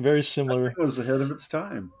else very similar. It was ahead of its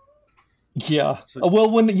time. Yeah. Well,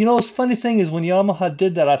 when the funny thing is when Yamaha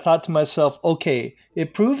did that, I thought to myself, okay,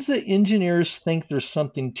 it proves that engineers think there's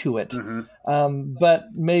something to it. Mhm. But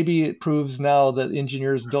maybe it proves now that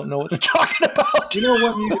engineers don't know what they're talking about. You know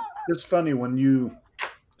what? It's funny when you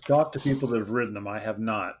talk to people that have ridden them. I have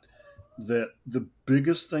not. That the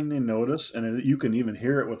biggest thing they notice, and you can even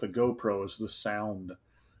hear it with a GoPro, is the sound,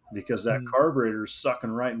 because that carburetor is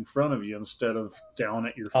sucking right in front of you instead of down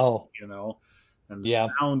at your feet. Oh, And the yeah.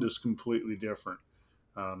 sound is completely different.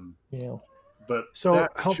 Yeah. But So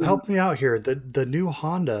that help me out here. The new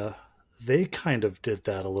Honda, they kind of did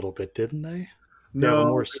that a little bit, didn't they? They have a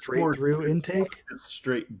more it's straight through intake. It's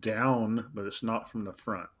straight down, but it's not from the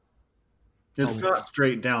front. It's not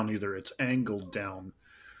straight down either. It's angled down,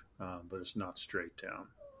 but it's not straight down.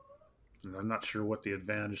 And I'm not sure what the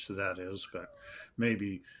advantage to that is, but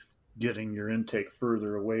maybe getting your intake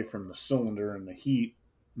further away from the cylinder and the heat,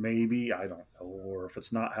 maybe, I don't know. Or if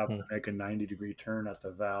it's not having to make a 90-degree turn at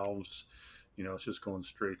the valves, it's just going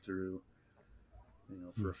straight through,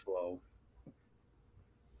 for flow.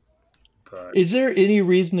 But Is there any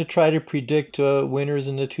reason to try to predict winners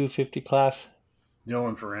in the 250 class?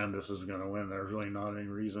 Dylan Ferrandis is going to win. There's really not any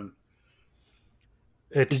reason.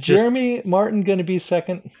 It's Is just Jeremy Martin going to be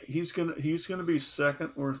second? He's gonna be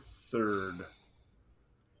second or third.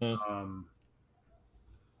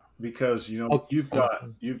 Because you've got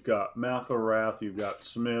McElrath, you've got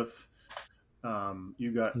Smith,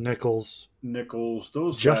 you got Nichols,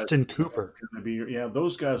 those Justin guys Cooper. are gonna be,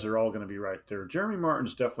 those guys are all going to be right there. Jeremy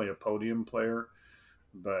Martin's definitely a podium player,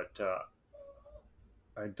 but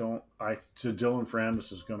Dylan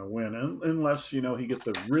Ferrandis is going to win unless he gets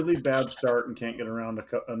a really bad start and can't get around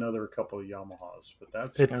another couple of Yamahas. But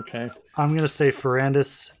that's Okay. I'm going to say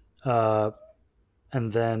Ferrandis,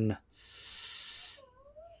 and then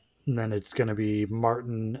it's going to be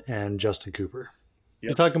Martin and Justin Cooper.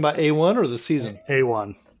 You're talking about A1 or the season?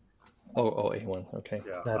 A1. Oh, A1. Okay.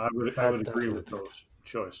 yeah. I would agree with those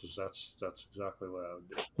choices. That's exactly what I would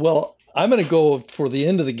do. Well, I'm going to go for the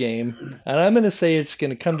end of the game, and I'm going to say it's going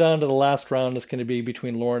to come down to the last round. It's going to be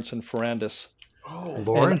between Lawrence and Ferrandis. Oh,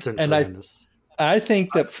 Lawrence and Ferrandis. I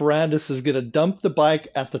think that Ferrandis is going to dump the bike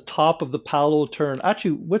at the top of the Palo turn.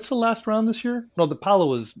 Actually, what's the last round this year? No, the Palo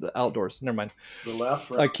was the outdoors. Never mind. the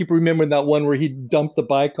last I round. keep remembering that one where he dumped the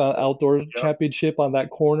bike on outdoor Yep. championship on that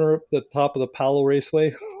corner at the top of the Palo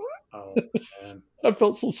Raceway. Oh man. I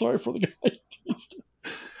felt so sorry for the guy.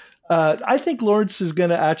 I think Lawrence is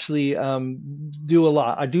going to actually do a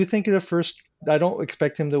lot. I do think I don't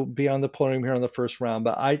expect him to be on the podium here in the first round,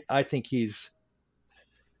 but I think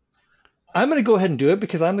I'm going to go ahead and do it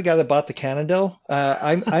because I'm the guy that bought the Cannondale.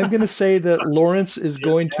 I'm going to say that Lawrence is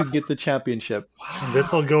going to get the championship.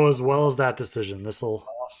 This will go as well as that decision. This will.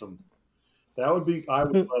 Awesome. I would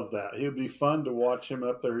love that. It would be fun to watch him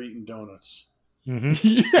up there eating donuts. Mm-hmm.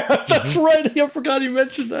 Yeah, that's right. I forgot you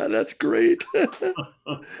mentioned that. That's great.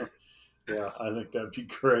 Yeah, I think that'd be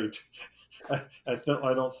great. I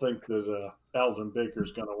don't think that Alvin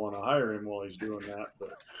Baker's going to want to hire him while he's doing that, but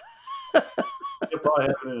he'll probably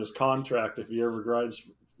have it in his contract if he ever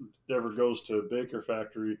goes to a Baker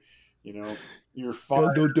factory. You know, you're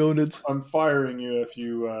fired. No donuts. I'm firing you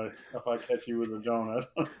if I catch you with a donut.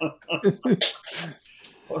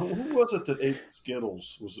 Who was it that ate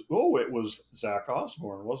Skittles? It was Zach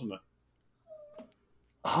Osborne, wasn't it?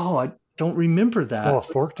 Oh, I don't remember that. Well,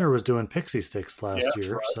 Faulkner was doing pixie sticks last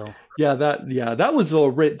year, right. so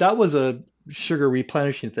that was a sugar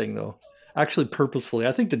replenishing thing though. Actually, purposefully.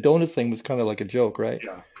 I think the donuts thing was kind of like a joke, right?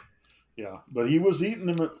 Yeah. But he was eating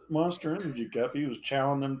them at Monster Energy Cup. He was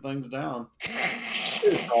chowing them things down.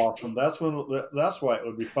 It's awesome. That's why it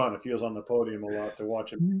would be fun if he was on the podium a lot to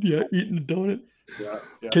watch him. Yeah, eating a donut. Yeah.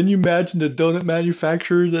 Can you imagine the donut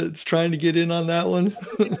manufacturer that's trying to get in on that one?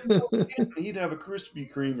 He'd have a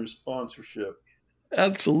Krispy Kreme sponsorship.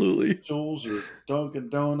 Absolutely. Jules or Dunkin'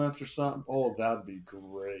 Donuts or something. Oh, that'd be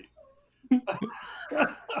great.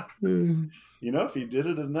 If he did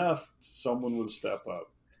it enough, someone would step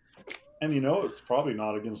up. And it's probably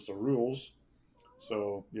not against the rules.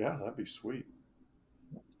 So yeah, that'd be sweet.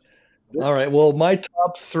 All right. Well, my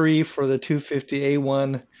top 3 for the 250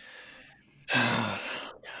 A1.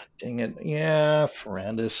 Dang it. Yeah,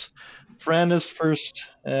 Ferrandis. Ferrandis first.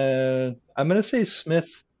 I'm going to say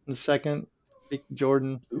Smith in second.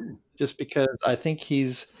 Jordan. Ooh. Just because I think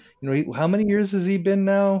he's, how many years has he been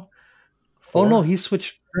now? 4. Oh, no, he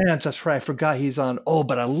switched brands. That's right. I forgot he's on. Oh,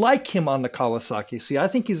 but I like him on the Kawasaki. See, I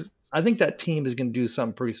think that team is going to do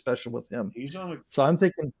something pretty special with him. He's on So I'm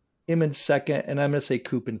thinking him in second, and I'm going to say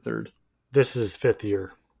Coop in third. This is his 5th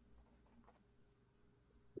year.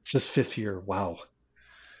 It's his 5th year. Wow.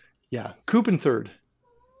 Yeah, Coop in third.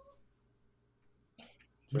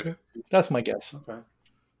 Okay. That's my guess. Okay.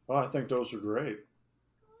 Well, I think those are great.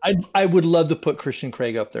 I would love to put Christian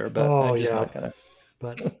Craig up there, but I'm just not gonna.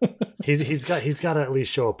 But he's got to at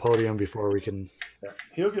least show a podium before we can. Yeah.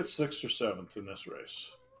 He'll get 6th or 7th in this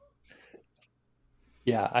race.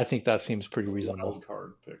 Yeah, I think that seems pretty reasonable. Wild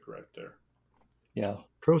card pick right there. Yeah.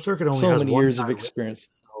 Pro Circuit only So has many one years of guy experience. with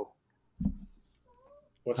it, so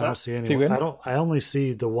What's I don't that? see any. See, good? I only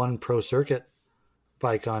see the one Pro Circuit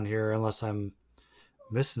bike on here, unless I'm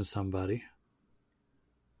missing somebody.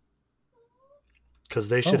 Because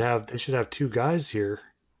they should have 2 guys here,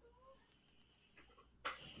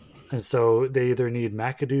 and so they either need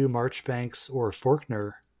McAdoo, Marchbanks, or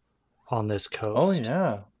Faulkner on this coast. Oh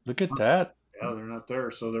yeah, look at that! Yeah, they're not there,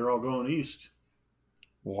 so they're all going east.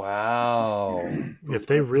 Wow. If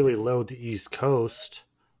they really load the East Coast,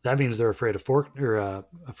 that means they're afraid of Faulkner,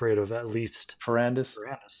 afraid of at least Ferrandis.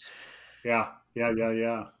 Yeah.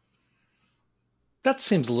 That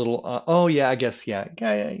seems a little. Oh yeah, I guess yeah.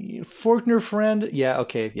 Faulkner, Ferrandis. Yeah,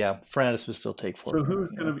 okay, yeah. Ferrandis would still take Faulkner.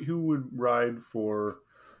 So who would ride for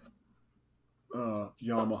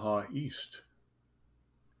Yamaha East?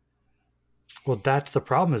 Well, that's the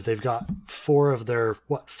problem is they've got 4 of their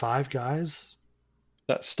 5 guys.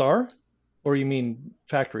 That Star, or you mean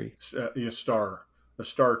factory? The Star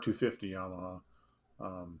 250 Yamaha.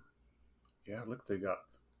 Look, they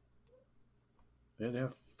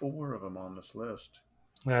have 4 of them on this list.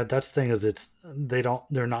 That's the thing is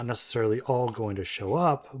they're not necessarily all going to show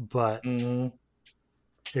up, but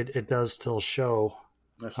it does still show.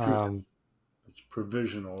 That's true. It's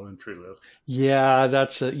provisional entry list. Yeah,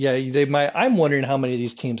 they might. I'm wondering how many of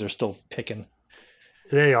these teams are still picking.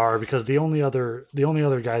 They are, because the only other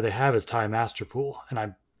guy they have is Ty Masterpool, and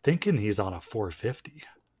I'm thinking he's on a 450.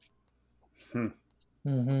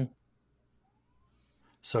 Mm-hmm.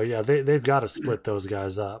 So yeah, they've got to split those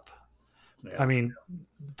guys up. Yeah. I mean,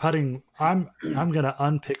 putting I'm gonna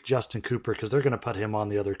unpick Justin Cooper because they're gonna put him on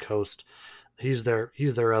the other coast. He's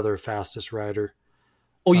their other fastest rider.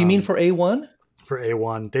 Oh, you mean for A1? For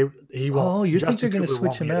A1, he won't. Oh, you think Justin they're going to Cooper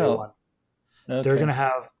switch him won't be out? A1. They're going to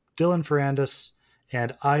have Dylan Ferrandis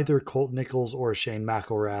and either Colt Nichols or Shane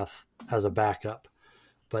McElrath as a backup,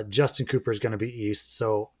 but Justin Cooper is going to be East.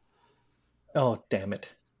 So, oh damn it!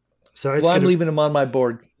 So I'm leaving him on my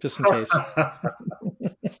board just in case.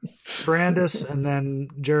 Ferrandis and then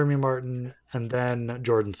Jeremy Martin and then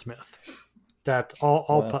Jordan Smith. That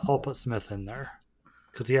I'll put Smith in there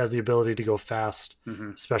because he has the ability to go fast,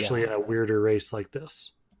 especially in a weirder race like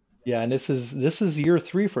this. Yeah, and this is year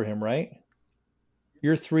 3 for him, right?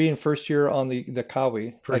 Year 3 and first year on the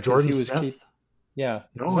Kawi. For Jordan Smith? Yeah.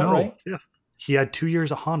 No, is that right? Yeah. He had 2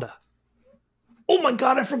 years of Honda. Oh my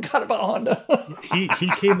God, I forgot about Honda. he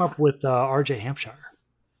came up with RJ Hampshire.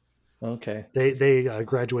 Okay. They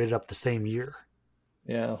graduated up the same year.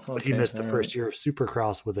 Yeah. But he Okay. missed the All first right. year of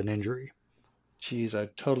Supercross with an injury. Jeez, I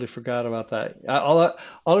totally forgot about that. All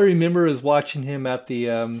I remember is watching him at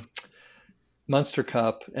the Munster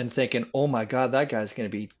Cup and thinking, "Oh my God, that guy's going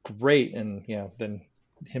to be great," and yeah, then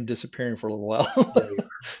him disappearing for a little while. Yeah,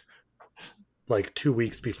 like 2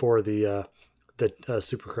 weeks before the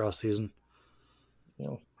Supercross season. You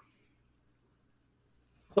know.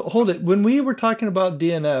 So hold it. When we were talking about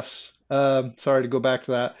DNFs, sorry to go back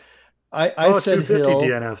to that. I Oh, said 250 Hill.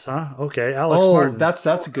 DNFs, huh? Okay, Alex Oh, Martin. that's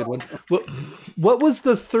a good one. What was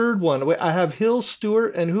the third one? Wait, I have Hill,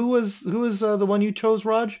 Stewart, and who was the one you chose,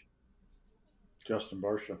 Raj? Justin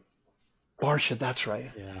Barsha. Barsha. That's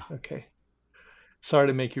right. Yeah. Okay. Sorry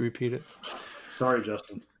to make you repeat it. Sorry,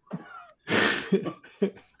 Justin.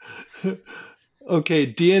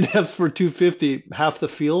 Okay, DNFs for 250, half the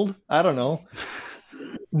field. I don't know.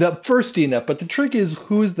 The first DNF, but the trick is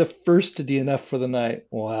who's the first to DNF for the night.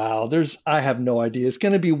 Wow, I have no idea. It's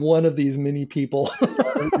going to be one of these many people.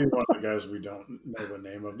 It'll be one of the guys we don't know the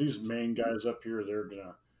name of. These main guys up here, they're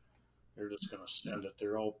just gonna send it.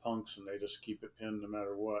 They're all punks, and they just keep it pinned no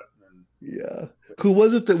matter what. And Yeah. Who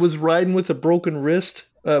was it that was riding with a broken wrist?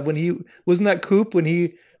 When he wasn't that Coop when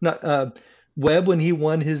he not Webb when he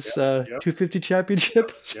won his yep, 250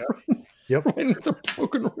 championship? yep, Yep. Riding with a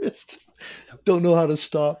broken wrist. Don't know how to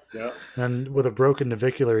stop. yep. And with a broken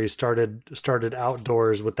navicular, he started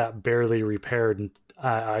outdoors with that barely repaired. And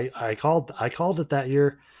I called it that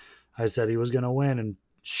year. I said he was going to win, and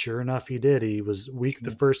sure enough, he did. He was weak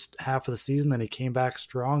the first half of the season, then he came back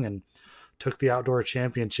strong and took the outdoor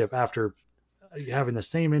championship after having the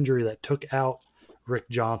same injury that took out Rick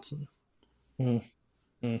Johnson. Mm.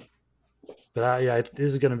 Mm. But yeah,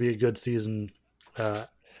 this is going to be a good season.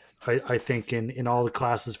 I think in all the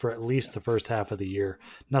classes for at least the first half of the year.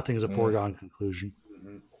 Nothing's a foregone conclusion.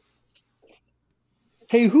 Mm-hmm.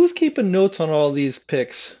 Hey, who's keeping notes on all these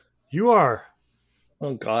picks? You are.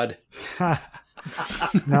 Oh God.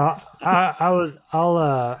 No,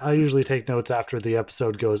 I usually take notes after the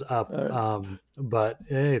episode goes up. Right. But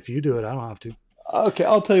hey, if you do it, I don't have to. Okay,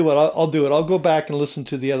 I'll tell you what. I'll do it. I'll go back and listen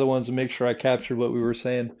to the other ones and make sure I captured what we were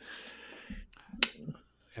saying.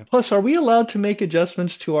 Yeah. Plus, are we allowed to make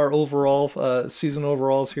adjustments to our overall season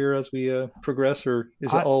overalls here as we progress, or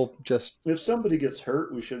is it all just? If somebody gets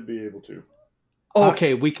hurt, we should be able to.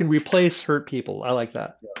 Okay, we can replace hurt people. I like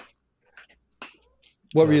that. Yeah.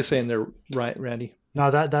 What were you saying there, right, Randy?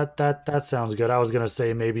 No, that sounds good. I was gonna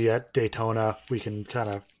say maybe at Daytona we can kind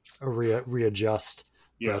of readjust.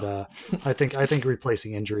 Yeah. But I think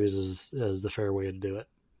replacing injuries is the fair way to do it.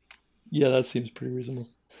 Yeah, that seems pretty reasonable.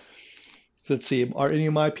 So let's see. Are any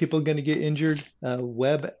of my people going to get injured?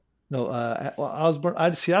 Webb? No, Osborne.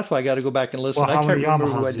 I see. That's why I got to go back and listen. Well, how I can't many remember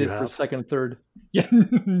who Yamahas I do you did for have? second and third. Yeah,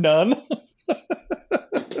 none.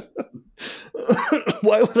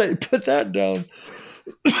 Why would I put that down?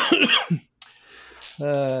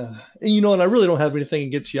 And I really don't have anything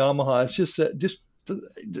against Yamaha. It's just that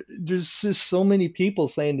there's just so many people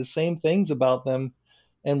saying the same things about them,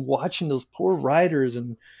 and watching those poor riders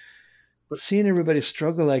and seeing everybody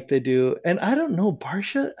struggle like they do. And I don't know,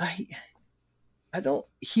 Barsha. I don't.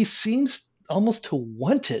 He seems almost to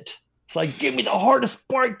want it. It's like, give me the hardest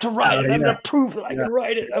bike to ride. I'm gonna prove that I can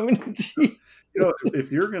ride it. I mean,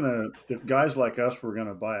 if guys like us were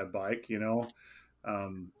gonna buy a bike,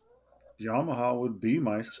 Yamaha would be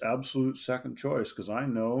my absolute second choice, because I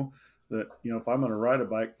know that if I'm going to ride a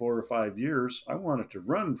bike 4 or 5 years, I want it to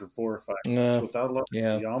run for 4 or 5 years without a lot.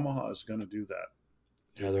 Yeah. Yamaha is going to do that.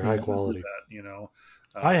 Yeah, they're high quality. That,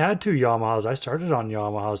 I had 2 Yamahas. I started on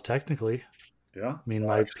Yamahas technically. Yeah. I mean,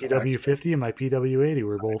 my PW50 and my PW80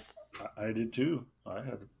 were both. I did too. I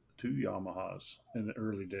had 2 Yamahas in the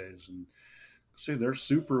early days, and see, they're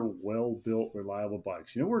super well built, reliable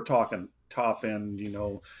bikes. We're talking top end,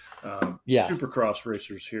 Supercross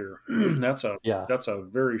racers here. That's a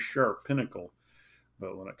very sharp pinnacle.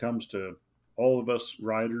 But when it comes to all of us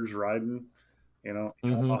riders riding,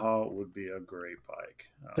 Yamaha would be a great bike.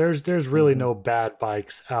 There's really no bad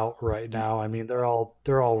bikes out right now. I mean, they're all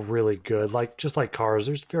really good. Just like cars,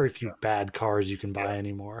 there's very few bad cars you can buy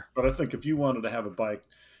anymore. But I think if you wanted to have a bike,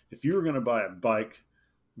 if you were going to buy a bike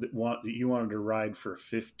that you wanted to ride for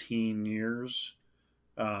 15 years,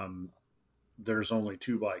 there's only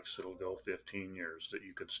 2 bikes that'll go 15 years that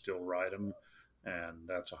you could still ride them, and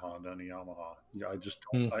that's a Honda and a Yamaha. I just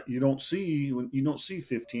you don't see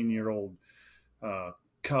 15-year-old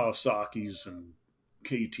Kawasaki's and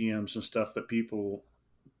KTM's and stuff that people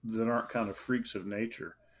that aren't kind of freaks of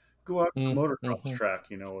nature. Go out to the motocross Mm-hmm. track.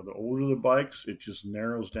 The older the bikes, it just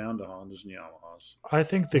narrows down to Hondas and Yamahas. I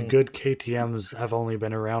think the good KTM's have only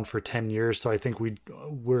been around for 10 years, so I think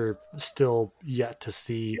we're still yet to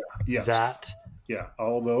see Yes. that. Yeah.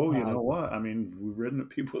 Although, you know what? I mean, we've ridden at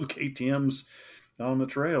people with KTM's on the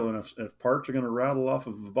trail, and if parts are going to rattle off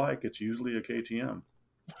of a bike, it's usually a KTM.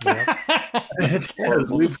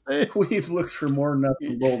 We've looked for more nuts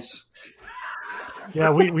and bolts.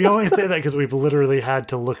 Yeah, we only say that because we've literally had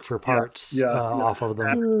to look for parts off of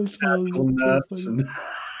them. Axle nuts.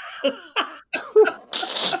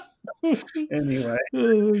 Anyway,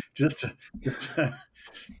 just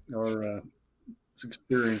our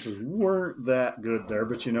experiences weren't that good there.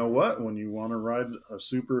 But you know what? When you want to ride a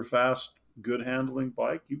super fast, good handling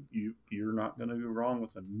bike, you're not going to go wrong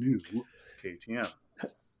with a new KTM.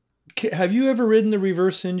 Have you ever ridden the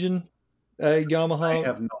reverse engine Yamaha? I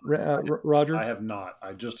have not. Roger? I have not.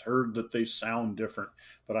 I just heard that they sound different,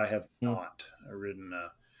 but I have not ridden.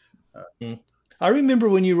 I remember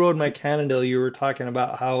when you rode my Cannondale, you were talking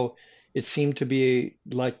about how it seemed to be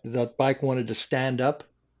like the bike wanted to stand up.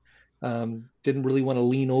 Didn't really want to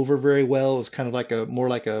lean over very well. It was kind of more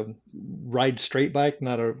like a ride straight bike,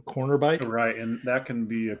 not a corner bike. Right, and that can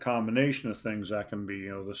be a combination of things. That can be,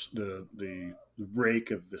 the rake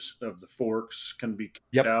of the forks can be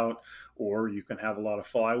kicked out, or you can have a lot of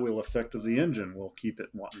flywheel effect of the engine will keep it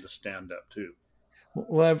wanting to stand up too.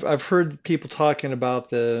 Well, I've heard people talking about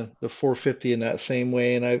the 450 in that same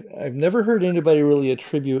way, and I've never heard anybody really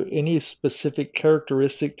attribute any specific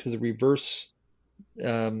characteristic to the reverse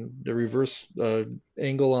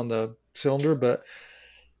angle on the cylinder, but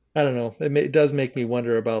I don't know. It does make me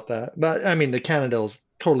wonder about that. But I mean, the Cannondale is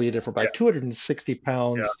totally a different bike. 260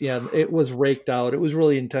 pounds. Yeah, it was raked out. It was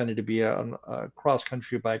really intended to be a cross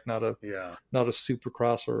country bike, not a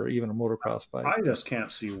supercross or even a motocross bike. I just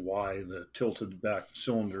can't see why the tilted back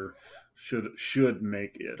cylinder should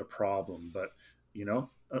make it a problem. But the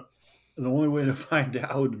only way to find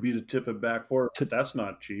out would be to tip it back forward. But that's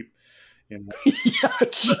not cheap.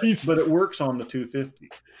 But it works on the 250.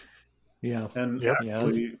 Yeah. And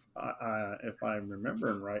actually, if I'm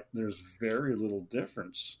remembering right, there's very little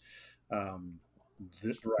difference now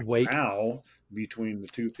between the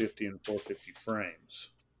 250 and 450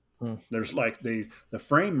 frames. There's the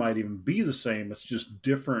frame might even be the same. It's just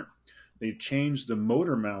different. They've changed the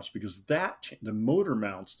motor mounts because the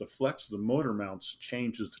flex of the motor mounts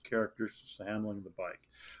changes the characteristics of handling of the bike.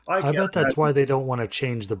 I bet that's why they don't want to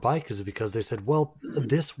change the bike, is because they said, well,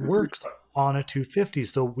 this works on a 250,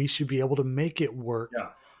 so we should be able to make it work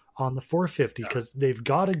on the 450 because they've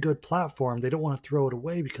got a good platform. They don't want to throw it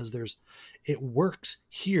away because it works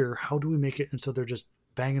here. How do we make it? And so they're just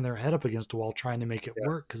banging their head up against a wall trying to make it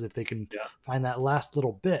work, because if they can find that last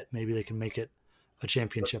little bit, maybe they can make it a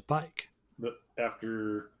championship bike. But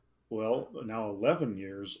after, now 11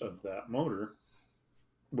 years of that motor,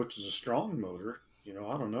 which is a strong motor,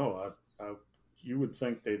 I don't know. You would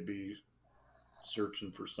think they'd be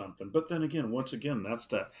searching for something. But then again, once again, that's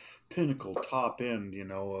that pinnacle top end,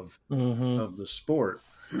 of the sport.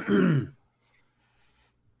 You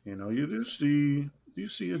do see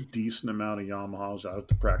a decent amount of Yamahas out at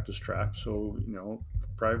the practice track. So,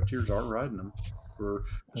 privateers are riding them for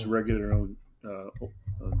just regular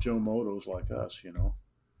Joe Motos like us,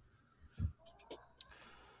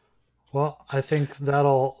 Well, I think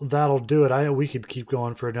that'll do it. We could keep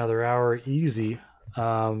going for another hour easy,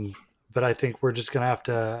 but I think we're just gonna have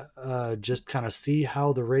to just kind of see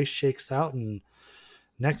how the race shakes out, and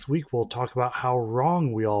next week we'll talk about how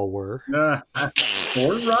wrong we all were. Or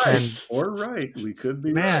right. We could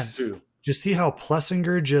be right too. Did you see how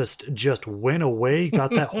Plessinger just went away,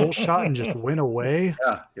 got that whole shot and just went away?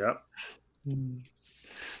 Yeah.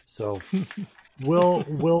 So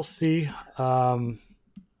we'll see.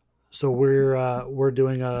 So we're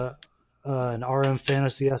doing an RM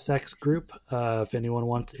Fantasy SX group. If anyone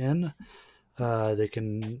wants in, they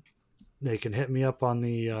can hit me up on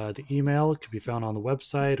the email. It could be found on the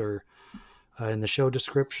website or in the show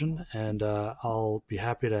description, and I'll be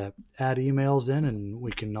happy to add emails in, and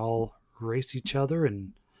we can all race each other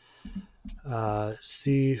and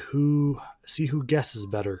see who guesses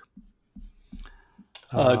better.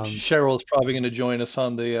 Cheryl's probably going to join us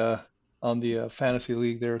on the fantasy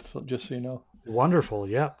league there, just so you know. Wonderful.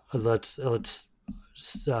 Yeah. Let's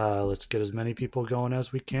get as many people going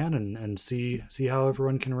as we can and see how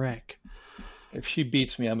everyone can rank. If she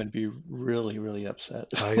beats me, I'm going to be really, really upset.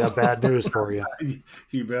 I got bad news for you.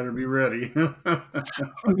 You better be ready. No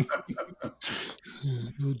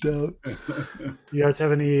doubt. You guys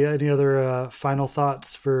have any other final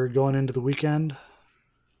thoughts for going into the weekend?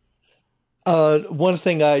 One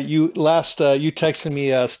thing, you texted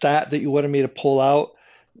me a stat that you wanted me to pull out,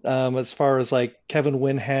 as far as like Kevin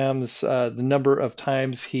Winham's, the number of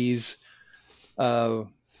times he's, uh,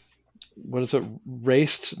 what is it,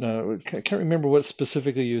 raced? No, I can't remember what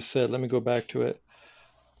specifically you said. Let me go back to it.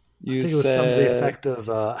 I You think it was some of the said, effect of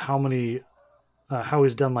how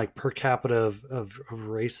he's done like per capita of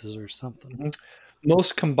races or something. Mhm.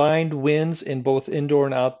 Most combined wins in both indoor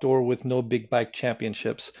and outdoor with no big bike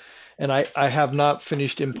championships. And I have not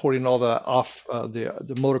finished importing all the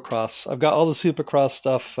motocross. I've got all the supercross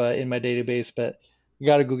stuff in my database, but you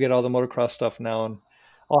got to go get all the motocross stuff now, and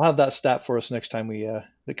I'll have that stat for us next time we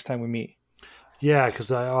meet. Yeah,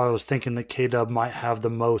 because I was thinking that K Dub might have the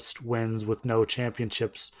most wins with no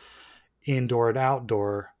championships indoor and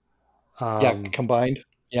outdoor. Yeah, Um, combined.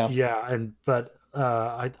 Yeah. yeah, but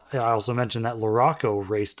I also mentioned that Laraco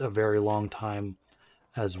raced a very long time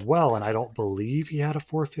as well, and I don't believe he had a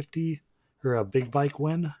 450 or a big bike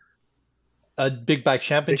win, A big bike big bike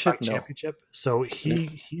championship? No. championship. So No.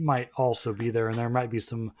 he might also be there, and there might be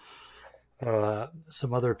some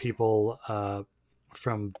other people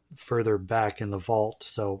from further back in the vault.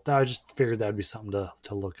 So I just figured that'd be something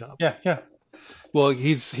to look up. Yeah, yeah. Well,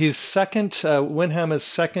 he's second. Winham is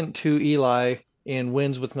second to Eli in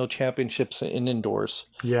wins with no championships in indoors.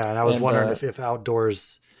 Yeah, and I was And wondering if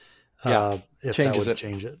outdoors yeah, if that changes would it.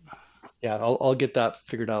 change it. Yeah, I'll get that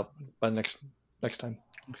figured out by next time.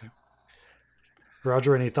 Okay.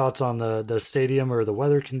 Roger, any thoughts on the stadium or the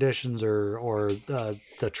weather conditions or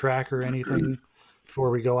the track or anything before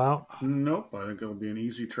we go out? Nope, I think it'll be an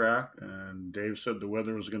easy track. And Dave said the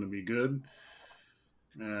weather was going to be good,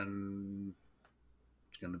 and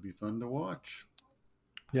it's going to be fun to watch.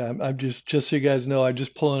 Yeah, I'm just so you guys know, I'm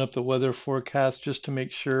just pulling up the weather forecast just to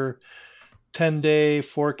make sure. 10-day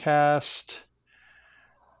forecast.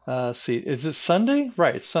 See, is it Sunday?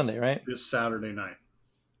 Right, it's Sunday, right? This Saturday night.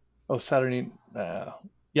 Oh, Saturday.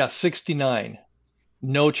 Yeah, 69.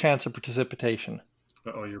 No chance of precipitation.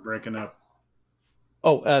 Oh, you're breaking up.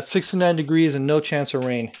 Oh, 69 degrees and no chance of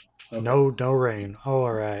rain. Okay. No rain. Oh,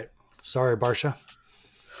 all right. Sorry, Barsha.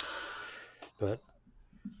 But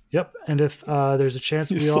yep. And if there's a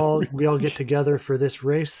chance we all get together for this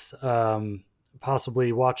race,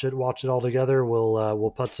 possibly watch it all together.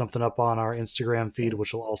 We'll put something up on our Instagram feed,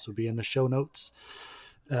 which will also be in the show notes.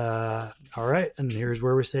 All right, and here's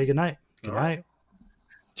where we say goodnight. Good night.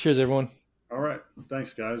 Cheers, everyone. All right.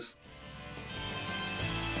 Thanks, guys.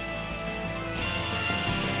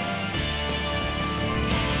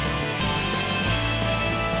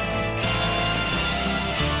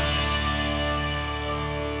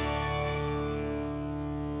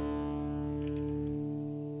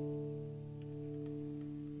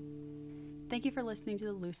 Thank you for listening to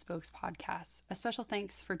the Loose Spokes podcast. A special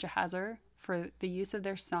thanks for Jahazer for the use of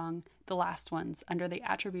their song, The Last Ones, under the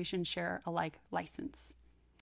Attribution Share Alike license.